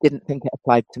 but I didn't think it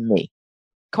applied to me.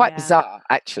 Quite bizarre,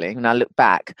 actually, when I look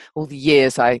back, all the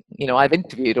years I've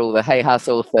interviewed all the Hay House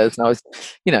authors, and I was,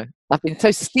 you know, I've been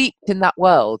so steeped in that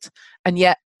world, and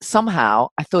yet somehow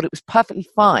I thought it was perfectly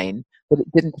fine, but it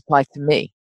didn't apply to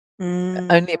me.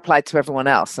 It only applied to everyone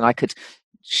else, and I could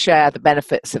share the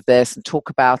benefits of this and talk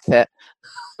about it,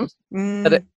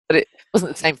 but it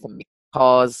wasn't the same for me.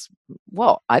 Because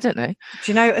what? I don't know.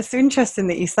 Do you know, it's interesting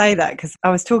that you say that, because I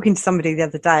was talking to somebody the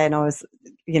other day, and I was,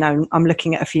 you know, I'm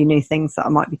looking at a few new things that I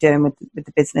might be doing with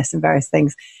the business and various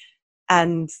things.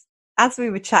 And as we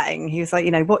were chatting, he was like,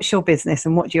 you know, what's your business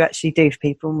and what do you actually do for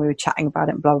people? And we were chatting about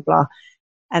it and blah, blah, blah.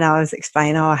 And I was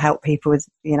explaining, I help people with,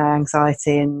 you know,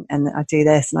 anxiety and I do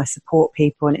this and I support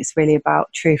people, and it's really about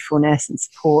truthfulness and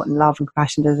support and love and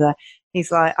compassion.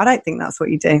 He's like, I don't think that's what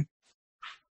you do.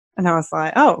 And I was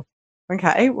like, oh,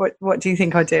 okay, what do you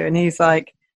think I do? And he's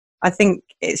like, I think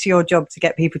it's your job to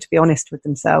get people to be honest with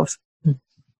themselves.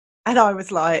 And I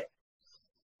was like,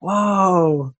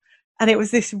 whoa. And it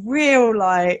was this real,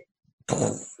 like,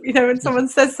 you know, when someone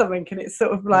says something and it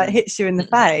sort of like hits you in the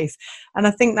face. And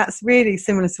I think that's really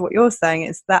similar to what you're saying.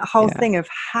 It's that whole thing of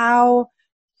how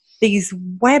these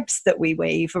webs that we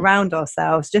weave around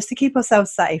ourselves just to keep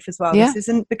ourselves safe as well. This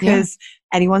isn't because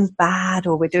anyone's bad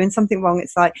or we're doing something wrong.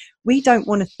 It's like, we don't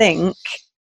want to think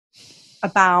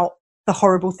about the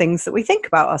horrible things that we think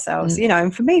about ourselves, you know.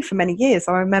 And for me, for many years,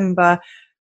 I remember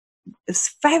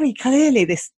it's very clearly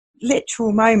this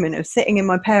literal moment of sitting in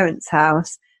my parents'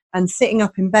 house and sitting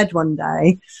up in bed one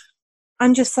day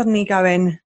and just suddenly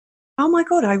going, oh my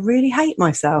God, I really hate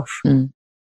myself. And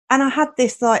I had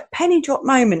this like penny drop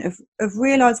moment of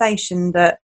realization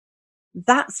that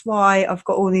that's why I've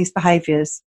got all these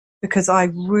behaviors, because I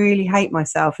really hate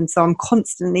myself. And so I'm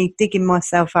constantly digging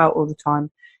myself out all the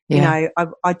time. You know,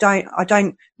 I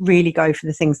don't really go for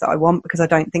the things that I want because I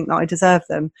don't think that I deserve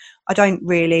them. I don't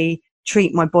really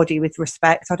treat my body with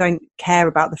respect. I don't care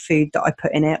about the food that I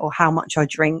put in it or how much I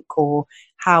drink or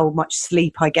how much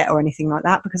sleep I get or anything like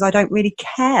that, because I don't really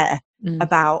care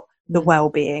about the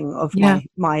well-being of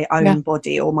my own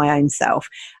body or my own self.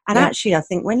 And actually, I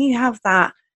think when you have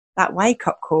that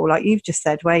wake-up call, like you've just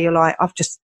said, where you're like, I've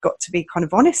just got to be kind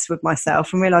of honest with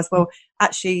myself and realize, well,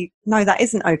 actually, no, that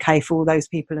isn't okay for all those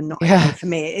people and not okay for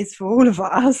me. It is for all of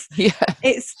us.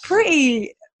 It's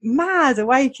pretty mad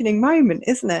awakening moment,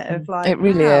 isn't it? Of like, it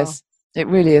really is. It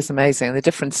really is amazing. The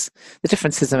difference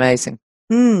is amazing.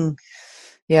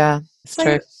 Yeah, it's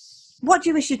true. What do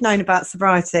you wish you'd known about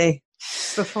sobriety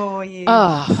before you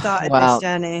started this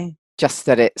journey? Just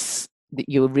that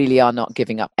you really are not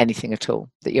giving up anything at all,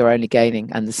 that you're only gaining.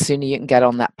 And the sooner you can get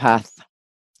on that path,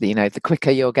 you know, the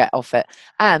quicker you'll get off it.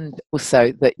 And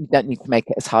also that you don't need to make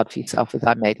it as hard for yourself as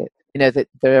I made it. You know, that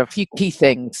there are a few key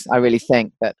things I really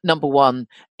think. That number one,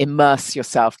 immerse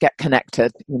yourself, get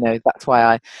connected. You know, that's why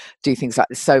I do things like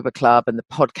the Sober Club and the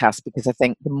podcast, because I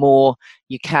think the more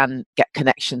you can get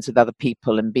connections with other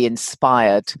people and be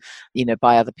inspired, you know,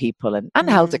 by other people and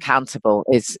held accountable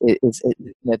is you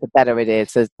know, the better it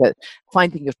is. So that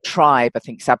finding your tribe, I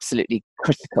think, is absolutely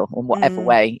critical in whatever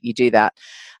way you do that.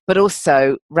 But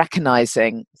also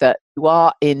recognizing that you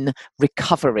are in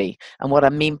recovery. And what I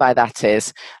mean by that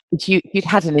is, if you'd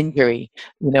had an injury,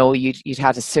 you know, or you'd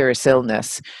had a serious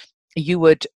illness, you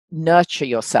would nurture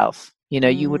yourself. You know,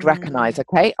 you would recognize,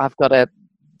 okay, I've got to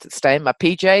stay in my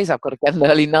PJs, I've got to get an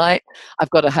early night,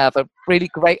 I've got to have a really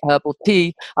great herbal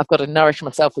tea, I've got to nourish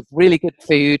myself with really good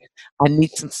food, I need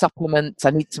some supplements,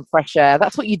 I need some fresh air.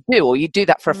 That's what you do. Or you do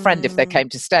that for a friend if they came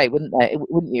to stay, wouldn't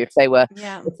you? If they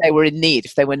were in need,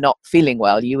 if they were not feeling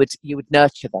well, you would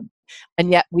nurture them. And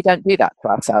yet we don't do that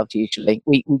for ourselves usually.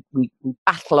 We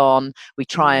battle on, we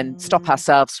try and stop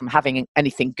ourselves from having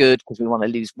anything good because we want to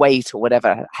lose weight or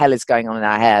whatever hell is going on in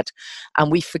our head,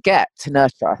 and we forget to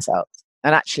nurture ourselves.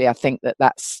 And actually, I think that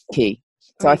that's key.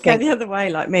 So I think go the other way,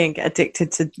 like me, and get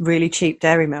addicted to really cheap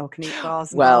dairy milk and eat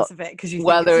bars and bars of it because you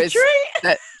think it's a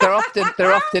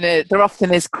treat. There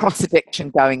often is cross addiction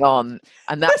going on,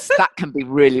 and that can be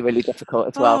really, really difficult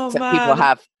as well. So people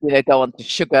have, go on to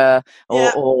sugar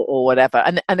or whatever.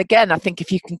 And again, I think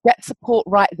if you can get support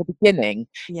right at the beginning,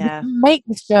 you can make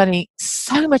this journey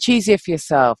so much easier for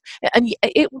yourself. And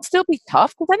it will still be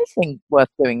tough, because anything worth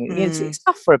doing, it's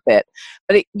tough for a bit,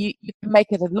 but you can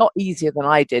make it a lot easier than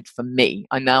I did for me.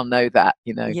 I now know that,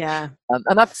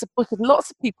 and I've supported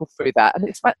lots of people through that, and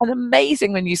it's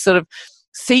amazing when you sort of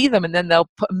see them, and then they'll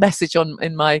put a message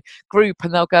in my group,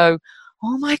 and they'll go,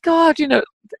 "Oh my God,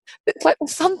 it's like the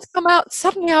sun's come out.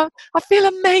 Suddenly, I feel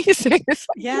amazing." It's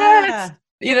like, yes.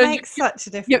 It makes such a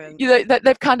difference.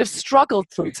 They've kind of struggled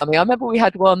through something. I remember we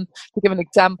had one, to give an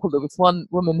example, there was one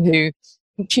woman who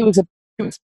she was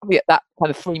probably at that kind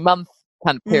of 3-month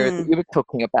kind of period that you were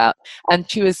talking about, and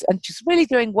she's really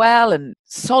doing well and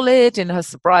solid in her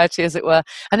sobriety, as it were.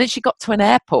 And then she got to an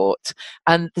airport,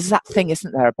 and there's that thing,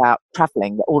 isn't there, about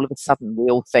traveling, that all of a sudden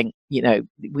we all think,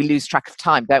 we lose track of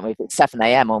time, don't we, if it's 7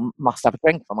 a.m. or must have a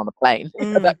drink from on a plane.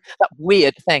 That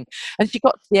weird thing. And she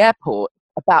got to the airport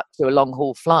about to do a long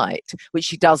haul flight, which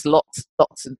she does lots of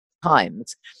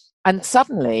times, and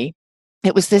suddenly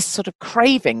it was this sort of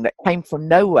craving that came from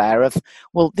nowhere of,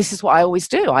 well, this is what I always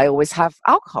do. I always have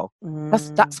alcohol.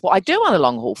 That's what I do on a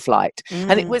long haul flight.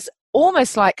 And it was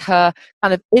almost like her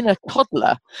kind of inner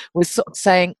toddler was sort of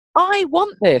saying, I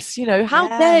want this, how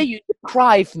dare you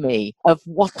deprive me of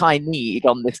what I need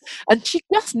on this? And she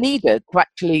just needed to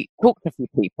actually talk to a few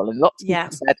people, and lots of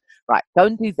people said, right, go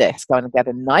and do this, go and get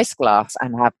a nice glass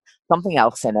and have something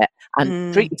else in it,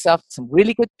 and treat yourself to some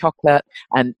really good chocolate,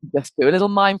 and just do a little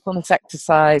mindfulness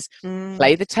exercise,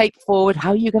 play the tape forward, how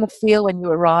are you going to feel when you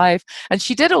arrive? And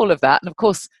she did all of that, and of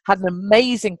course had an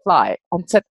amazing flight, and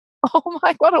said, oh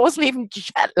my God, I wasn't even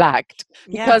jet lagged,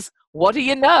 because what do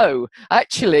you know?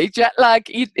 Actually, jet lag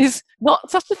is not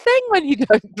such a thing when you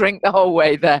don't drink the whole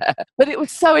way there. But it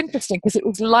was so interesting, because it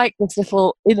was like this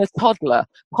little inner toddler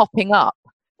popping up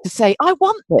to say, I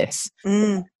want this.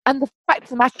 And the fact of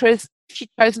the matter is, she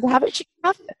chose to have it, she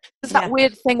can have it. There's that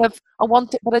weird thing of, I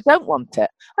want it, but I don't want it.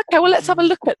 Okay, well, let's have a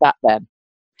look at that then.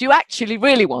 Do you actually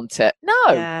really want it? No.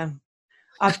 Yeah.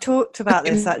 I've talked about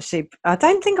this, actually. I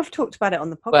don't think I've talked about it on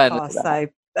the podcast,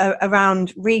 though,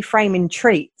 around reframing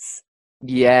treats.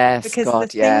 Yes, because the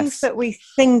things that we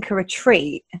think are a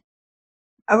treat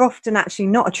are often actually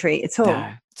not a treat at all.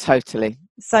 No, totally.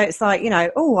 So it's like,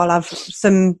 I'll have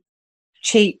some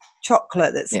cheap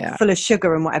chocolate that's full of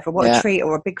sugar and whatever. What a treat.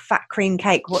 Or a big fat cream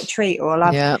cake. What a treat. Or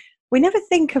I'll have... We never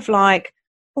think of like,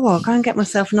 I'll go and get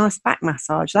myself a nice back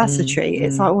massage. That's a treat.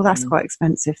 It's like, that's quite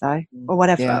expensive though, or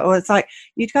whatever. Yeah. Or it's like,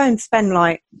 you'd go and spend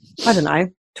like, I don't know,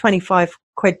 25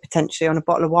 quid potentially on a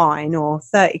bottle of wine, or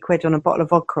 30 quid on a bottle of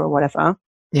vodka or whatever.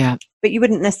 Yeah. But you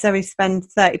wouldn't necessarily spend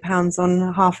 £30 on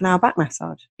a half an hour back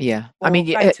massage. Yeah. I mean,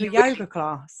 go to a yoga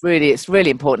class. Really, it's really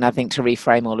important, I think, to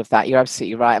reframe all of that. You're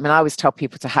absolutely right. I mean, I always tell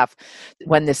people to have,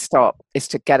 when this stop, is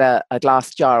to get a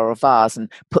glass jar or a vase and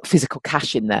put physical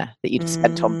cash in there that you'd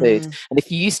spent on booze. And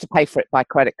if you used to pay for it by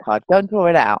credit card, go and draw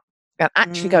it out. And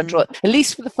actually go and draw it, at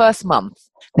least for the first month,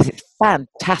 because it's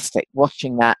fantastic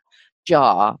watching that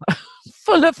jar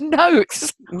full of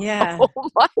notes. Yeah. Oh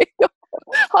my God.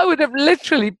 I would have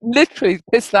literally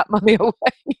pissed that money away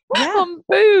on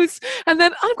booze. And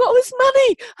then I've got all this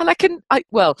money,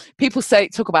 and people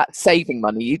talk about saving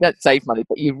money. You don't save money,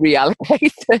 but you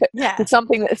reallocate it to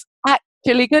something that's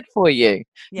actually good for you.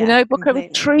 Book a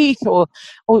retreat, or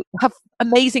have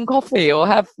amazing coffee, or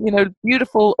have,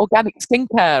 beautiful organic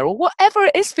skincare, or whatever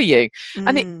it is for you.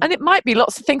 And it might be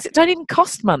lots of things that don't even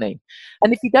cost money.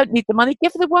 And if you don't need the money,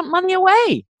 give the money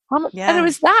away. How much better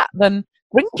is that than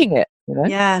drinking it?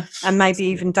 Yeah, and maybe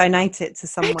even donate it to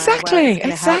somewhere. Exactly. On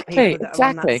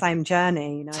that same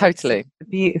journey. Totally. It's a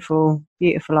beautiful,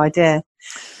 beautiful idea.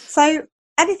 So,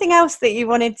 anything else that you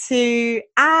wanted to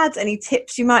add? Any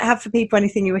tips you might have for people?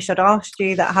 Anything you wish I'd asked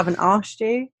you that I haven't asked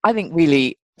you? I think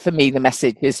really, for me, the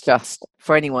message is just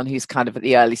for anyone who's kind of at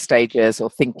the early stages or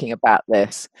thinking about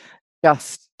this,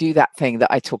 just do that thing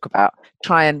that I talk about.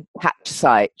 Try and catch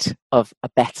sight of a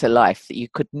better life that you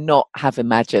could not have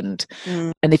imagined.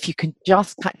 And if you can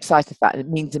just catch sight of that, it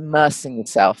means immersing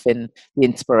yourself in the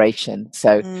inspiration.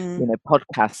 So,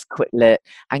 podcasts, Quit Lit,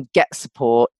 and get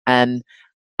support, and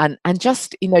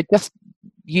just, just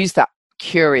use that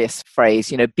curious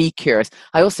phrase, be curious.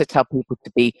 I also tell people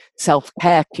to be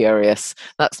self-care curious.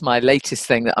 That's my latest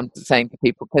thing that I'm saying to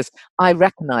people, because I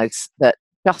recognize that,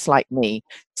 just like me,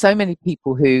 so many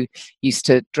people who used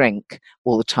to drink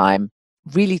all the time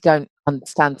really don't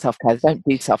understand self-care. They don't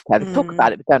do self-care. They talk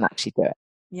about it, but don't actually do it.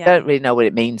 Don't really know what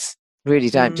it means. Really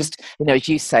don't. Just, as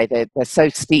you say, they're so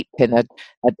steeped in a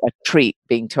treat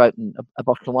being to open a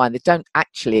bottle of wine.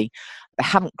 They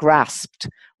haven't grasped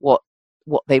what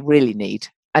they really need.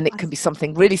 And it can be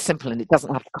something really simple, and it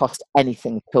doesn't have to cost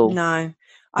anything at all. No.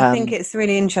 I think it's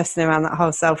really interesting around that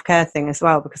whole self-care thing as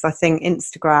well, because I think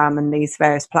Instagram and these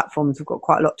various platforms have got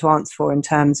quite a lot to answer for, in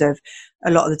terms of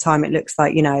a lot of the time it looks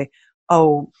like,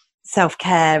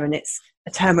 self-care and it's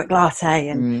a turmeric latte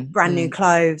and brand new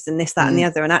clothes and this, that and the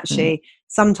other. And actually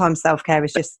sometimes self-care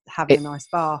is just having a nice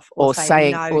bath, or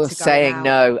saying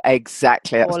no.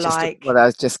 Exactly. That was just what I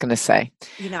was just going to say.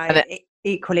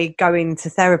 Equally going to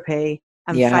therapy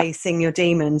and facing your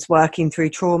demons, working through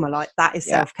trauma, like that is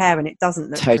self-care, and it doesn't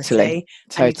look pretty.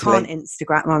 And you can't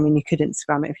Instagram. I mean, you could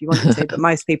Instagram it if you wanted to, but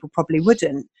most people probably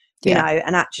wouldn't.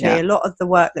 And actually a lot of the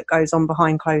work that goes on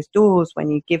behind closed doors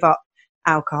when you give up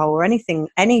alcohol or anything,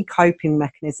 any coping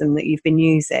mechanism that you've been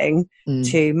using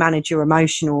to manage your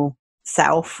emotional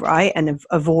self, right, and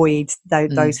avoid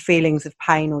those feelings of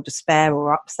pain or despair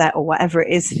or upset or whatever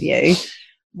it is for you,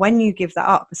 when you give that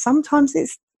up, sometimes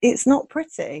it's not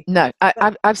pretty. No,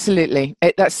 absolutely.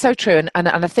 That's so true. And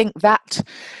I think that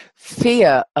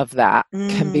fear of that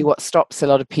can be what stops a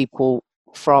lot of people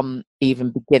from even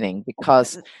beginning,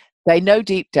 because they know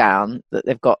deep down that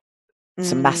they've got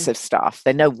some massive stuff.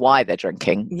 They know why they're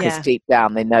drinking, because deep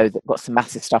down they know they've got some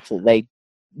massive stuff that they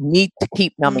need to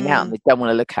keep numbing out and they don't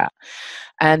want to look at.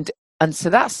 And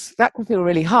so that can feel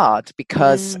really hard,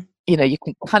 because you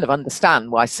can kind of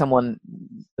understand why someone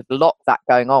with a lot of that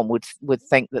going on would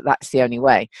think that that's the only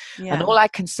way. And all I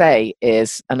can say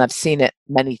is, and I've seen it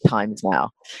many times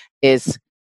now, is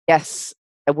yes,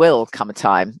 there will come a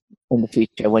time in the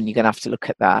future when you're going to have to look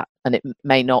at that, and it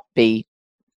may not be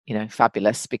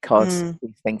fabulous, because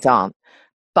these things aren't.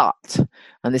 But,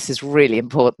 and this is really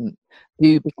important,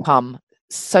 you become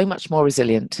so much more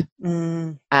resilient,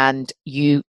 and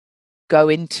you go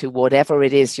into whatever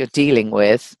it is you're dealing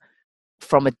with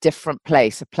from a different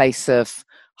place, a place of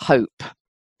hope,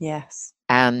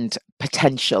 and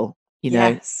potential,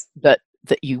 that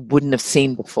you wouldn't have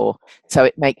seen before. So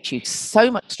it makes you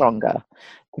so much stronger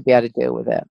to be able to deal with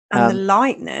it. And the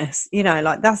lightness,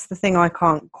 like that's the thing I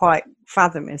can't quite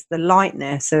fathom, is the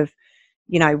lightness of,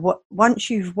 once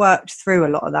you've worked through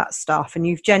a lot of that stuff and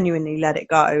you've genuinely let it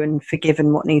go and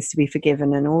forgiven what needs to be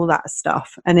forgiven and all that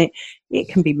stuff. And it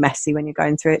can be messy when you're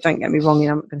going through it. Don't get me wrong.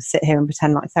 I'm not going to sit here and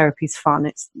pretend like therapy's fun.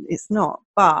 It's not.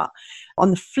 But on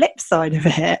the flip side of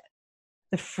it,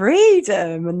 the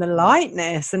freedom and the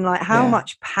lightness and like how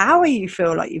much power you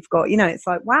feel like you've got, it's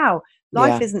like, wow,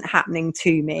 life isn't happening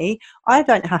to me. I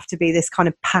don't have to be this kind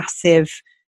of passive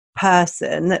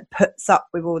person that puts up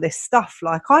with all this stuff.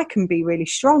 Like, I can be really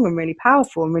strong and really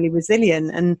powerful and really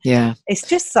resilient, and it's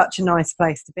just such a nice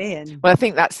place to be in. Well, I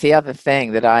think that's the other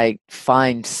thing that I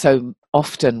find so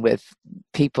often with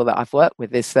people that I've worked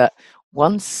with, is that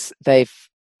once they've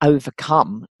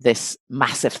overcome this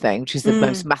massive thing, which is the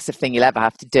most massive thing you'll ever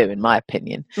have to do, in my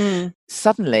opinion,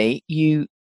 suddenly you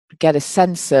get a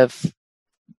sense of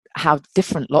how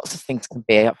different lots of things can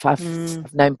be.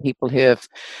 I've known people who have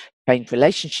changed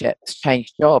relationships,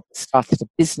 changed jobs, started a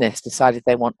business, decided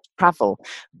they want to travel,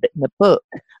 written a book.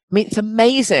 I mean, it's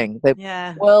amazing.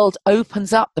 The world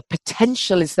opens up. The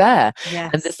potential is there.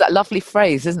 Yes. And there's that lovely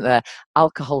phrase, isn't there?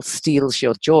 Alcohol steals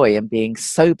your joy, and being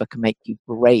sober can make you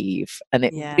brave. And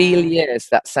it really is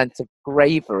that sense of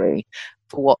bravery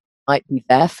for what might be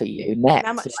there for you next.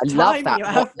 How much I love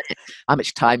that. How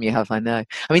much time you have, I know.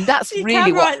 I mean, that's you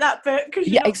really can write that book.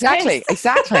 Yeah, exactly.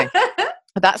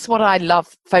 That's what I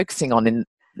love focusing on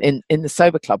in the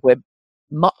Sober Club. We're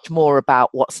much more about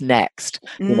what's next.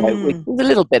 With a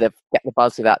little bit of get the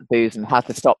buzz without booze and how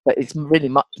to stop, but it's really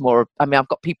much more. I mean, I've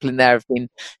got people in there who've been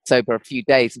sober a few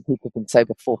days, and people have been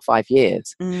sober 4 or 5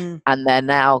 years, and they're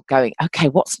now going, okay,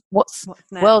 what's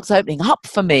world's opening up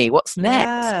for me? What's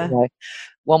next?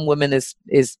 One woman is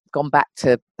gone back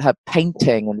to her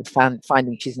painting and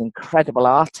finding she's an incredible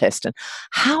artist. And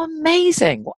how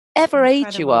amazing! Whatever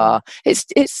age you are,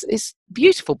 it's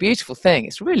beautiful, beautiful thing.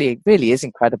 It's really, really is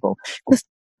incredible. Because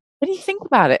when you think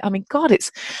about it, I mean, God,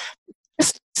 it's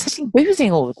just sitting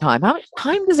boozing all the time. How much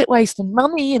time does it waste, and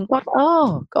money, and God,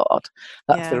 oh God,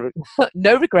 that's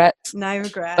no regrets. No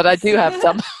regrets. But I do have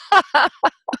some.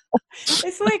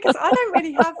 It's weird because I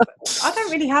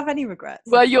don't really have any regrets.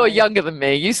 Well, you're younger than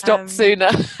me. You stopped sooner.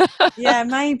 Yeah,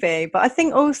 maybe. But I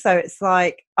think also it's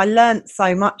like I learnt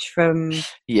so much from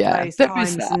those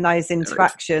times and those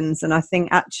interactions. And I think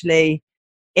actually,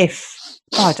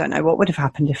 I don't know what would have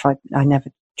happened if I never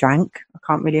drank. I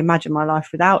can't really imagine my life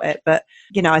without it. But,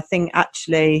 I think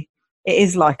actually it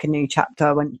is like a new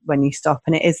chapter when you stop,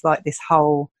 and it is like this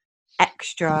whole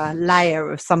extra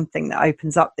layer of something that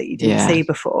opens up that you didn't see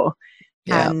before.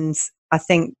 And I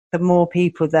think the more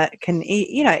people that can,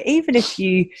 even if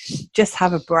you just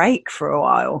have a break for a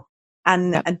while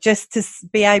and just to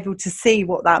be able to see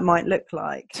what that might look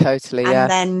like. Totally. And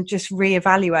then just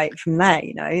reevaluate from there,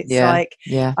 it's like,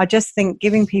 I just think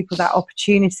giving people that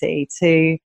opportunity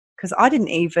to, because I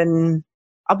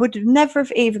would never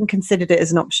have even considered it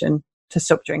as an option to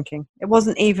stop drinking. It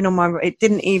wasn't even it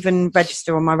didn't even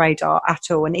register on my radar at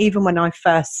all. And even when I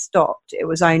first stopped, it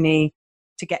was only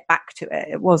to get back to it.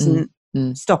 It wasn't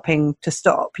stopping to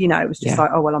stop, it was just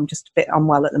like, oh, well, I'm just a bit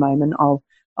unwell at the moment. I'll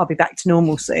be back to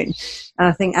normal soon. And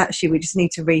I think actually we just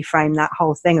need to reframe that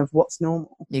whole thing of what's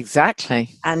normal. Exactly.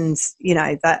 And,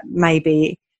 that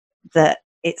maybe that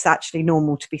it's actually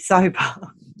normal to be sober.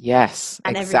 Yes,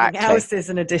 and exactly. Everything else is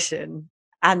an addition.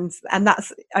 And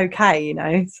that's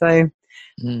okay, so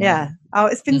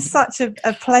it's been such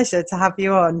a pleasure to have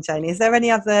you on, Janie. Is there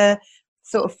any other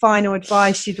sort of final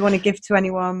advice you'd want to give to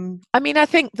anyone? I mean, I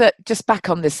think that just back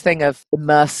on this thing of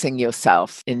immersing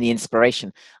yourself in the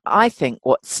inspiration, I think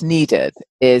what's needed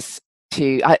is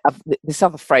this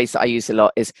other phrase that I use a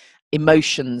lot is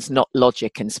emotions, not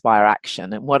logic, inspire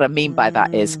action. And what I mean by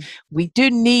that is we do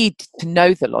need to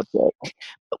know the logic.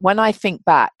 But when I think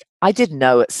back, I did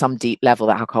know at some deep level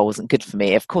that alcohol wasn't good for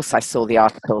me. Of course, I saw the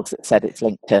articles that said it's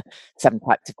linked to 7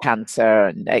 types of cancer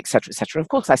and et cetera, et cetera. Of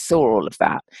course, I saw all of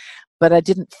that, but I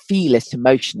didn't feel it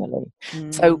emotionally.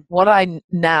 So what I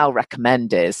now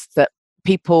recommend is that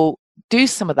people do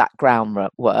some of that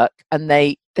groundwork and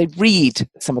they read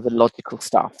some of the logical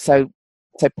stuff. So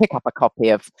pick up a copy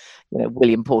of,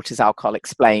 William Porter's Alcohol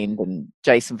Explained and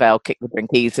Jason Vale, Kick the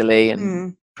Drink Easily,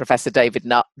 and Professor David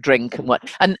Nutt, Drink,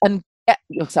 and get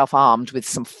yourself armed with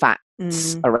some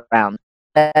facts around.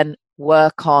 Then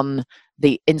work on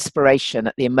the inspiration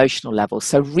at the emotional level.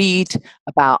 So read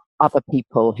about other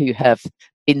people who have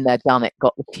been there, done it,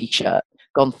 got the t-shirt,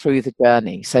 gone through the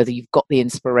journey, so that you've got the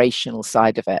inspirational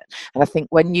side of it. And I think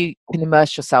when you can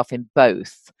immerse yourself in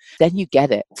both, then you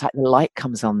get it. It's like the light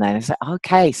comes on there and it's like,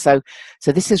 okay, so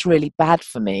this is really bad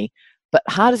for me, but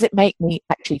how does it make me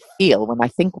actually feel when I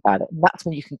think about it? And that's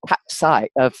when you can catch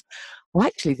sight of, well,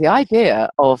 actually the idea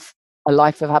of a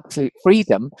life of absolute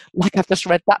freedom, like I've just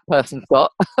read that person's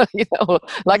got,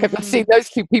 like I've just seen those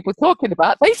two people talking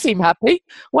about, they seem happy.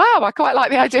 Wow, I quite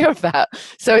like the idea of that.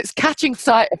 So it's catching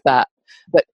sight of that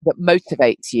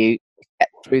motivates you to get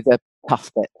through the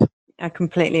tough bit. I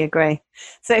completely agree.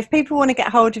 So if people want to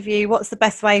get hold of you, what's the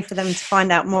best way for them to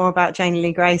find out more about Janie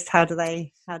Lee Grace? How do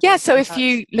they so if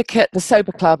you look at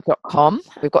thesoberclub.com,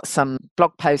 we've got some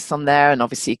blog posts on there, and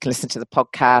obviously you can listen to the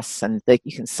podcasts, and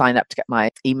you can sign up to get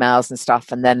my emails and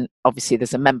stuff. And then obviously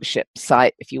there's a membership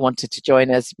site. If you wanted to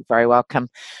join us, you're very welcome.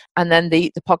 And then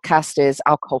the podcast is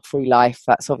Alcohol Free Life.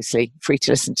 That's obviously free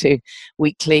to listen to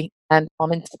weekly, and on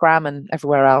Instagram and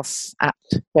everywhere else at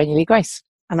Janie Lee Grace.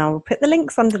 And I will put the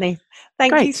links underneath.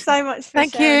 Thank you so much for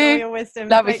sharing all your wisdom.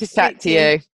 Lovely to chat to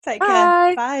you. Take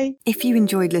care. Bye. If you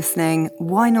enjoyed listening,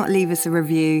 why not leave us a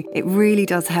review? It really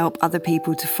does help other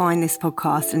people to find this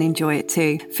podcast and enjoy it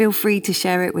too. Feel free to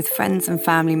share it with friends and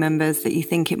family members that you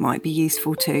think it might be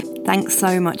useful to. Thanks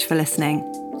so much for listening.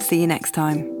 See you next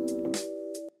time.